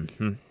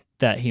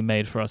that he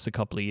made for us a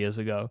couple of years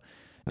ago.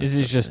 This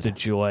is just a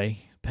joy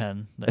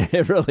pen.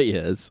 It really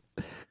is.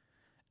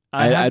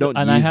 I have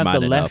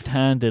the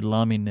left-handed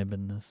Lamy nib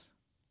in this.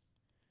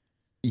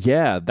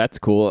 Yeah, that's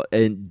cool.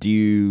 And do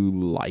you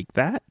like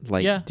that?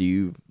 Like, do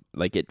you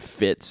like it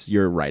fits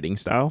your writing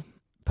style?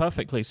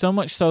 Perfectly. So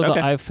much so that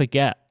I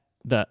forget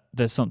that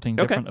there's something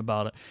different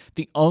about it.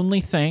 The only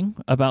thing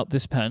about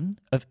this pen,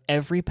 of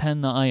every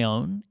pen that I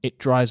own, it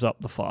dries up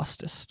the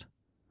fastest.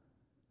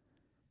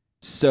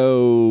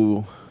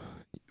 So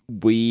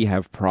we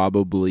have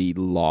probably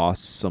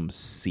lost some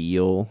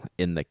seal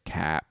in the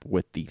cap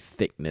with the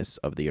thickness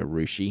of the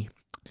Urushi.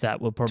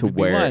 That will probably to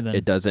where be why, then.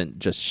 It doesn't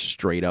just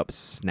straight up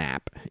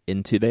snap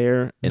into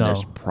there, and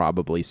there's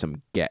probably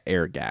some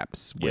air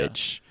gaps,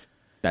 which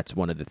that's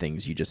one of the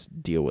things you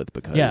just deal with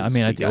because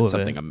I deal with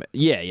it.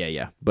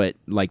 Yeah. But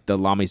like the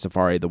Lamy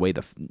Safari, the way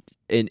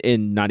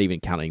and not even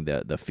counting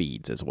the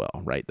feeds as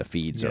well, right? The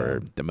feeds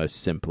are the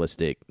most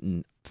simplistic,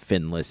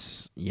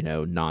 finless,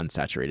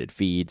 non-saturated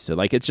feeds. So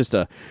like it's just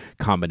a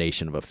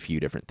combination of a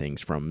few different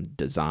things from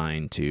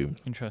design to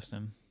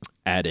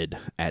added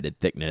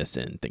thickness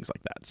and things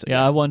like that. So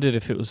I wondered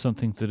if it was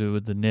something to do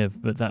with the nib,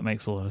 but that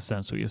makes a lot of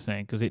sense what you're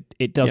saying, because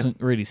it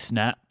doesn't really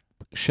snap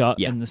shut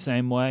in the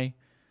same way.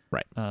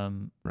 Right.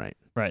 Right.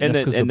 And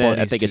then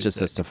I think it's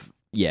just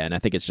and I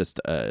think it's just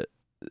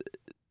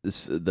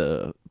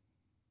the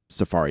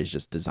Safari is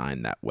just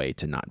designed that way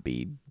to not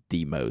be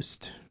the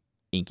most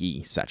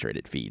inky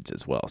saturated feeds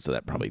as well. So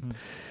that probably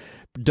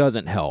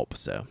doesn't help.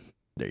 So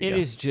there you go. It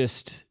is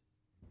just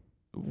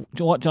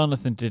what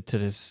Jonathan did to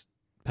this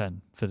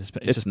pen for this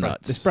pen. It's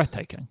nuts. It's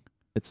breathtaking.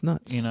 It's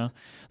nuts. And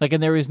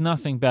there is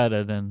nothing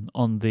better than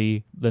on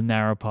the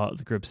narrow part of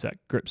the grip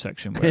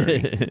section where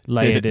he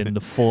layered in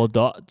the 4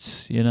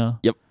 dots,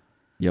 Yep.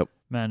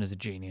 Man is a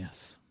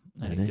genius.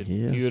 And he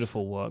did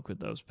beautiful work with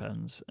those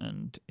pens,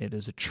 and it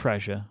is a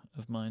treasure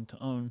of mine to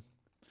own.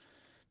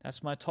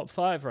 That's my top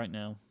 5 right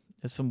now.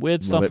 There's some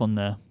weird stuff on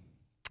there.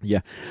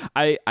 Yeah.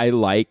 I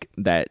like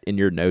that in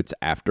your notes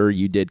after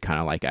you did kind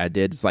of like I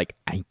did. It's like,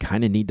 I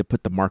kind of need to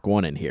put the Mark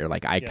 1 in here.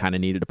 Like I kind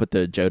of needed to put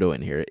the Jodo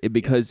in here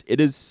because it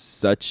is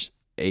such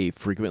a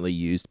frequently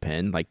used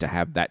pen, like to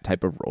have that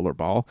type of roller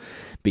ball,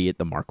 be it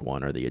the Mark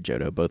 1 or the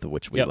Jodo, both of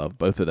which we love,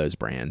 both of those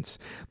brands.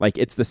 Like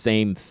it's the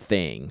same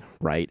thing,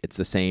 right? It's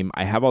the same.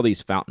 I have all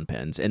these fountain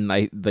pens, and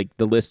like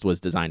the list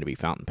was designed to be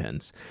fountain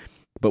pens.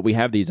 But we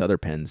have these other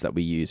pens that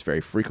we use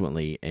very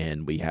frequently,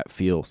 and we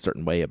feel a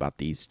certain way about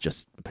these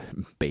just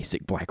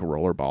basic black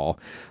rollerball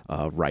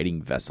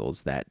writing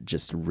vessels that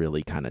just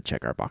really kind of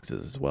check our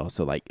boxes as well.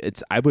 So like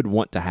I would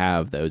want to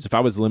have those. If I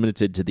was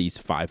limited to these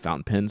 5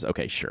 fountain pens,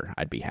 okay, sure,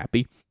 I'd be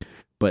happy.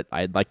 But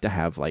I'd like to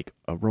have like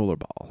a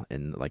rollerball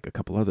and like a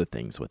couple other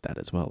things with that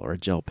as well, or a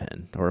gel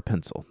pen or a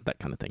pencil, that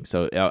kind of thing.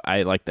 So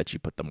I like that you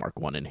put the Mark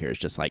 1 in here. It's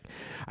just like,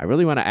 I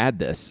really want to add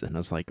this. And I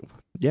was like,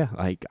 yeah,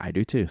 I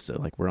do too. So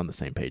like we're on the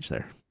same page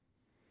there.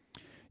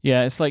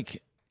 Yeah, it's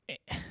like,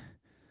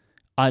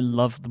 I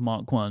love the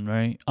Mark 1,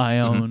 right? I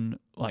own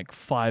like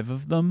 5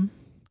 of them.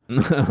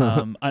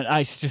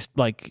 I just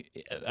like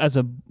as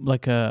a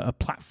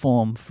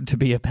platform to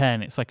be a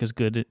pen, it's like as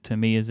good to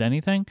me as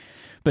anything.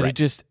 But it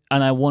just,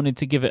 and I wanted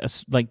to give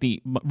it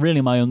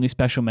really my only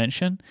special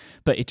mention,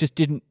 but it just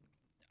didn't.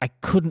 I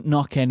couldn't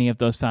knock any of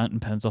those fountain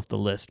pens off the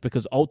list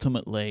because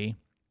ultimately,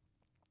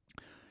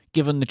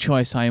 given the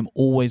choice, I am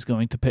always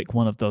going to pick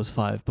one of those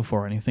 5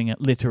 before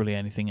literally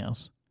anything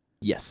else.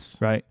 Yes.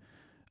 Right.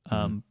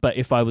 But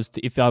if I was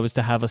to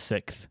have a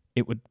 6th,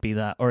 it would be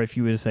that. Or if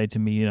you were to say to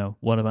me,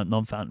 what about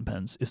non-fountain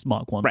pens? It's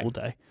Mark 1 all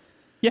day.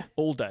 Yeah.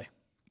 All day.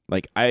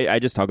 Like, I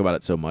just talk about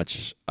it so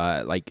much.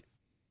 Like,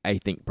 I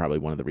think probably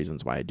one of the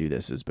reasons why I do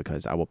this is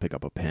because I will pick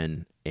up a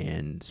pen,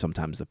 and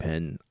sometimes the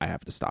pen, I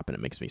have to stop and it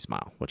makes me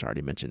smile, which I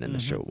already mentioned in the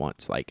show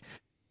once. Like,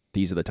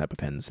 these are the type of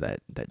pens that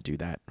do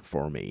that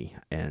for me,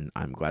 and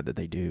I'm glad that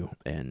they do.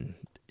 And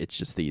it's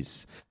just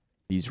these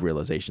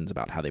realizations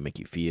about how they make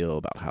you feel,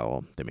 about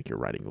how they make your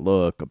writing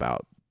look,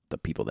 about the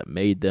people that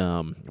made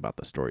them, about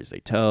the stories they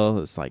tell.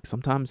 It's like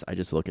sometimes I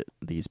just look at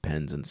these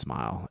pens and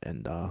smile,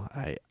 and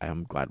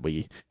I'm glad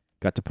we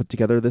got to put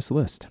together this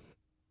list.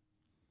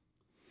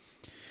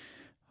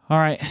 All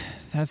right,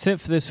 that's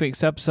it for this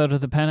week's episode of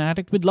The Pen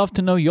Addict. We'd love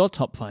to know your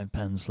top 5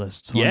 pens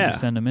lists. Why don't you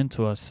send them in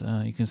to us?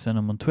 You can send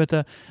them on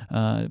Twitter.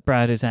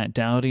 Brad is at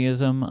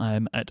Dowdyism.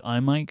 I'm at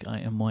iMike,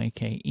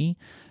 IMYKE.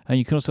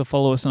 You can also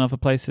follow us in other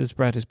places.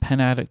 Brad is Pen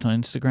Addict on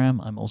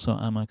Instagram. I'm also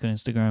iMike on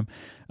Instagram.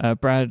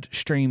 Brad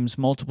streams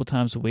multiple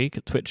times a week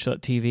at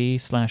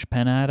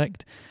twitch.tv/Pen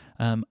Addict.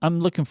 I'm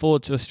looking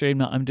forward to a stream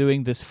that I'm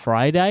doing this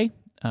Friday,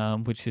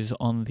 which is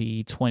on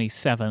the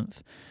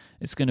 27th.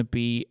 It's going to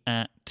be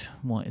at,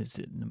 what is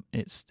it?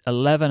 It's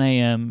 11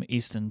 a.m.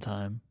 Eastern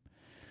Time.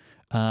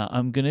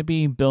 I'm going to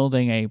be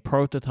building a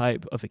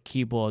prototype of a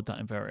keyboard that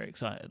I'm very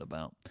excited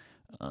about.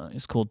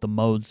 It's called the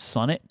Mode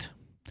Sonnet.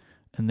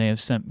 and they have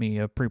sent me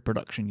a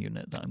pre-production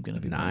unit that I'm going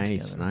to be putting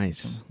together.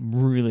 Nice. I'm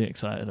really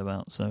excited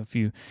about. So if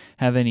you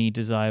have any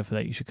desire for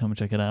that, you should come and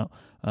check it out.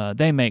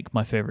 They make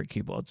my favorite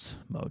keyboards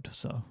mode,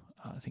 so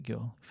I think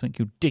you'll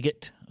dig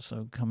it.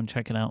 So come and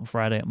check it out on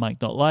Friday at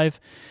Mike.live.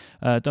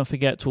 Don't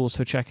forget to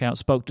also check out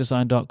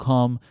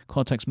spokedesign.com,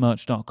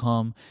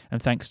 cortexmerch.com,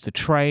 and thanks to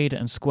Trade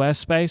and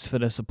Squarespace for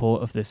their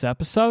support of this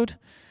episode.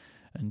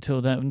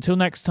 Until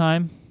next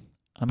time,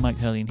 I'm Mike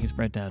Hurley and he's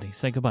Brad Dowdy.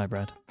 Say goodbye,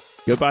 Brad.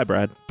 Goodbye,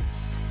 Brad.